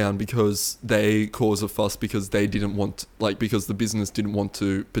close down because they cause a fuss because they didn't want, like, because the business didn't want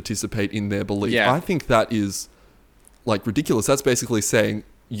to participate in their belief. Yeah. I think that is, like, ridiculous. That's basically saying,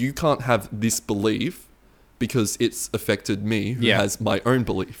 you can't have this belief because it's affected me, who has my own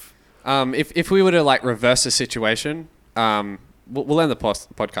belief. If we were to, like, reverse the situation, we'll end the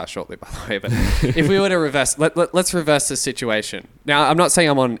podcast shortly, by the way, but if we were to reverse, let's reverse the situation. Now, I'm not saying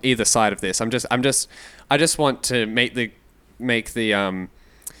I'm on either side of this. I just want to make the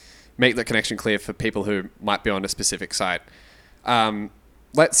connection clear for people who might be on a specific side.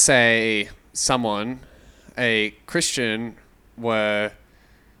 Let's say a Christian, were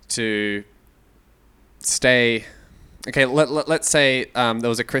to stay. Okay, let's say there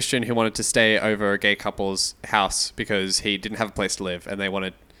was a Christian who wanted to stay over a gay couple's house because he didn't have a place to live, and they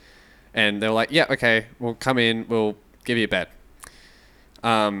were like, yeah, okay, we'll come in, we'll give you a bed.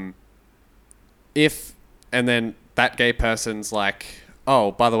 And then that gay person's like,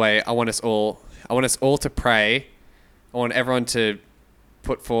 oh, by the way, I want us all to pray. I want everyone to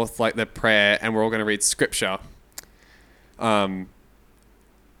put forth, like, the prayer, and we're all going to read scripture. Even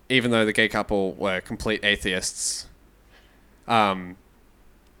though the gay couple were complete atheists.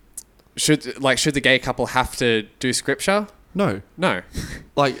 Should the gay couple have to do scripture? No.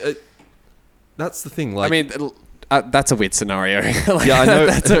 Like, that's the thing. Like, I mean, that's a weird scenario. Like, yeah, I know.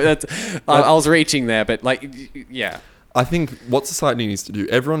 I was reaching there, but, like, yeah. I think what society needs to do,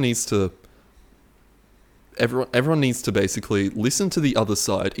 everyone needs to basically listen to the other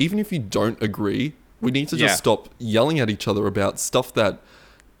side. Even if you don't agree, we need to just stop yelling at each other about stuff that,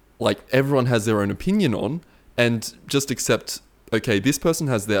 like, everyone has their own opinion on, and just accept, okay, this person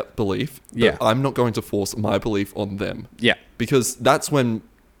has their belief, but I'm not going to force my belief on them. Yeah. Because that's when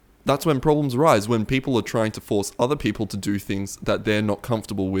problems arise, when people are trying to force other people to do things that they're not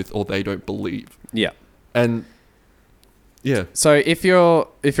comfortable with or they don't believe. Yeah. And yeah. So if you're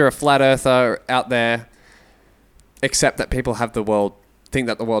a flat earther out there, accept that people think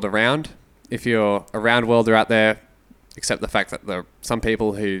that the world around. If you're a round worlder out there, accept the fact that there are some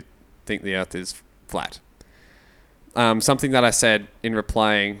people who think the earth is flat. Something that I said in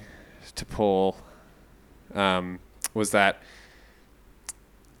replying to Paul was that,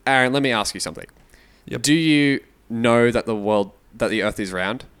 Aaron, let me ask you something. Yep. Do you know that the earth is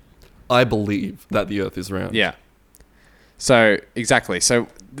round? I believe that the earth is round. Yeah. So, exactly. So,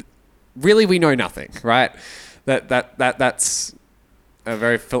 really, we know nothing, right? That's a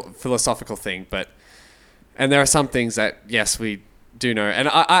very philosophical thing, and there are some things that, yes, we do know. And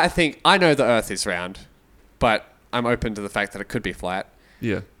I think I know the earth is round, but I'm open to the fact that it could be flat.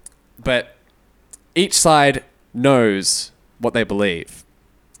 Yeah. But each side knows what they believe.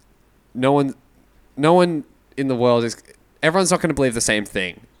 No one in the world everyone's not going to believe the same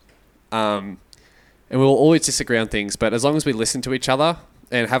thing. And we will always disagree on things, but as long as we listen to each other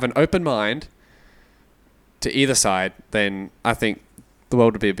and have an open mind to either side, then I think the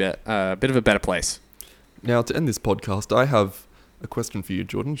world would be a bit of a better place. Now, to end this podcast, I have a question for you,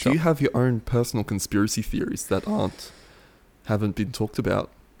 Jordan. Sure. Do you have your own personal conspiracy theories that haven't been talked about?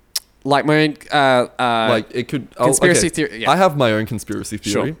 Like my own conspiracy theory. Yeah. I have my own conspiracy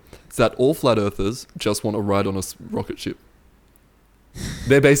theory. Sure. It's that all flat earthers just want to ride on a rocket ship.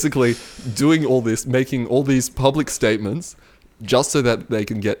 They're basically doing all this, making all these public statements just so that they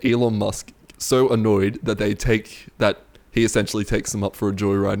can get Elon Musk so annoyed that he essentially takes them up for a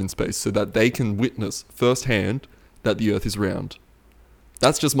joyride in space so that they can witness firsthand that the earth is round.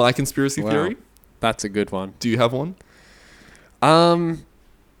 That's just my conspiracy theory. That's a good one. Do you have one? I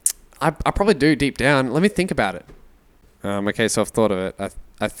probably do deep down. Let me think about it. Okay, so I've thought of it.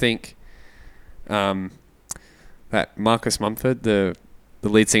 I think that Marcus Mumford, the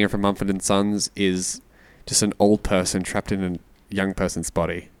lead singer from Mumford & Sons, is just an old person trapped in a young person's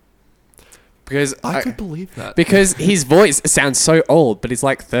body. Because I could believe that. Because his voice sounds so old, but he's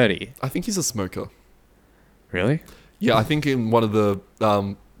like 30. I think he's a smoker. Really? Yeah, I think in one of the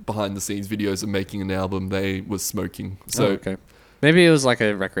behind-the-scenes videos of making an album, they were smoking. So okay. Maybe it was like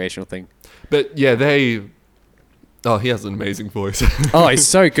a recreational thing. But yeah, he has an amazing voice. Oh, he's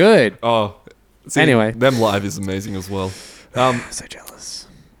so good. Anyway. Them live is amazing as well. So jealous.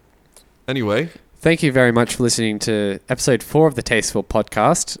 Anyway. Thank you very much for listening to episode 4 of the Tasteful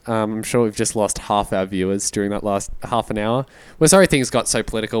podcast. I'm sure we've just lost half our viewers during that last half an hour. We're sorry things got so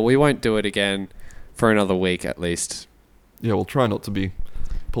political. We won't do it again for another week at least. Yeah, we'll try not to be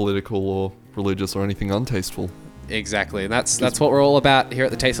political or religious or anything untasteful. Exactly. That's what we're all about here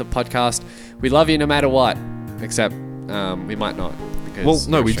at the Tasteful Podcast. We love you no matter what, except we might not. Well,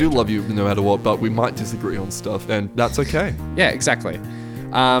 no, we do love you no matter what, but we might disagree on stuff, and that's okay. Yeah, exactly.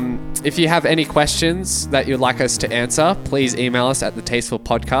 If you have any questions that you'd like us to answer, please email us at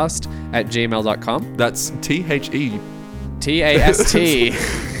thetastefulpodcast@gmail.com. That's THE. TAST.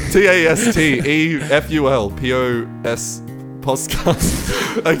 TASTEFULPOS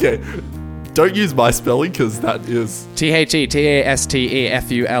podcast. Okay. Don't use my spelling because that is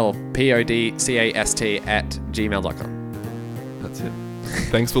THETASTEFULPODCAST@gmail.com. That's it.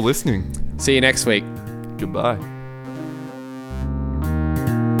 Thanks for listening. See you next week. Goodbye.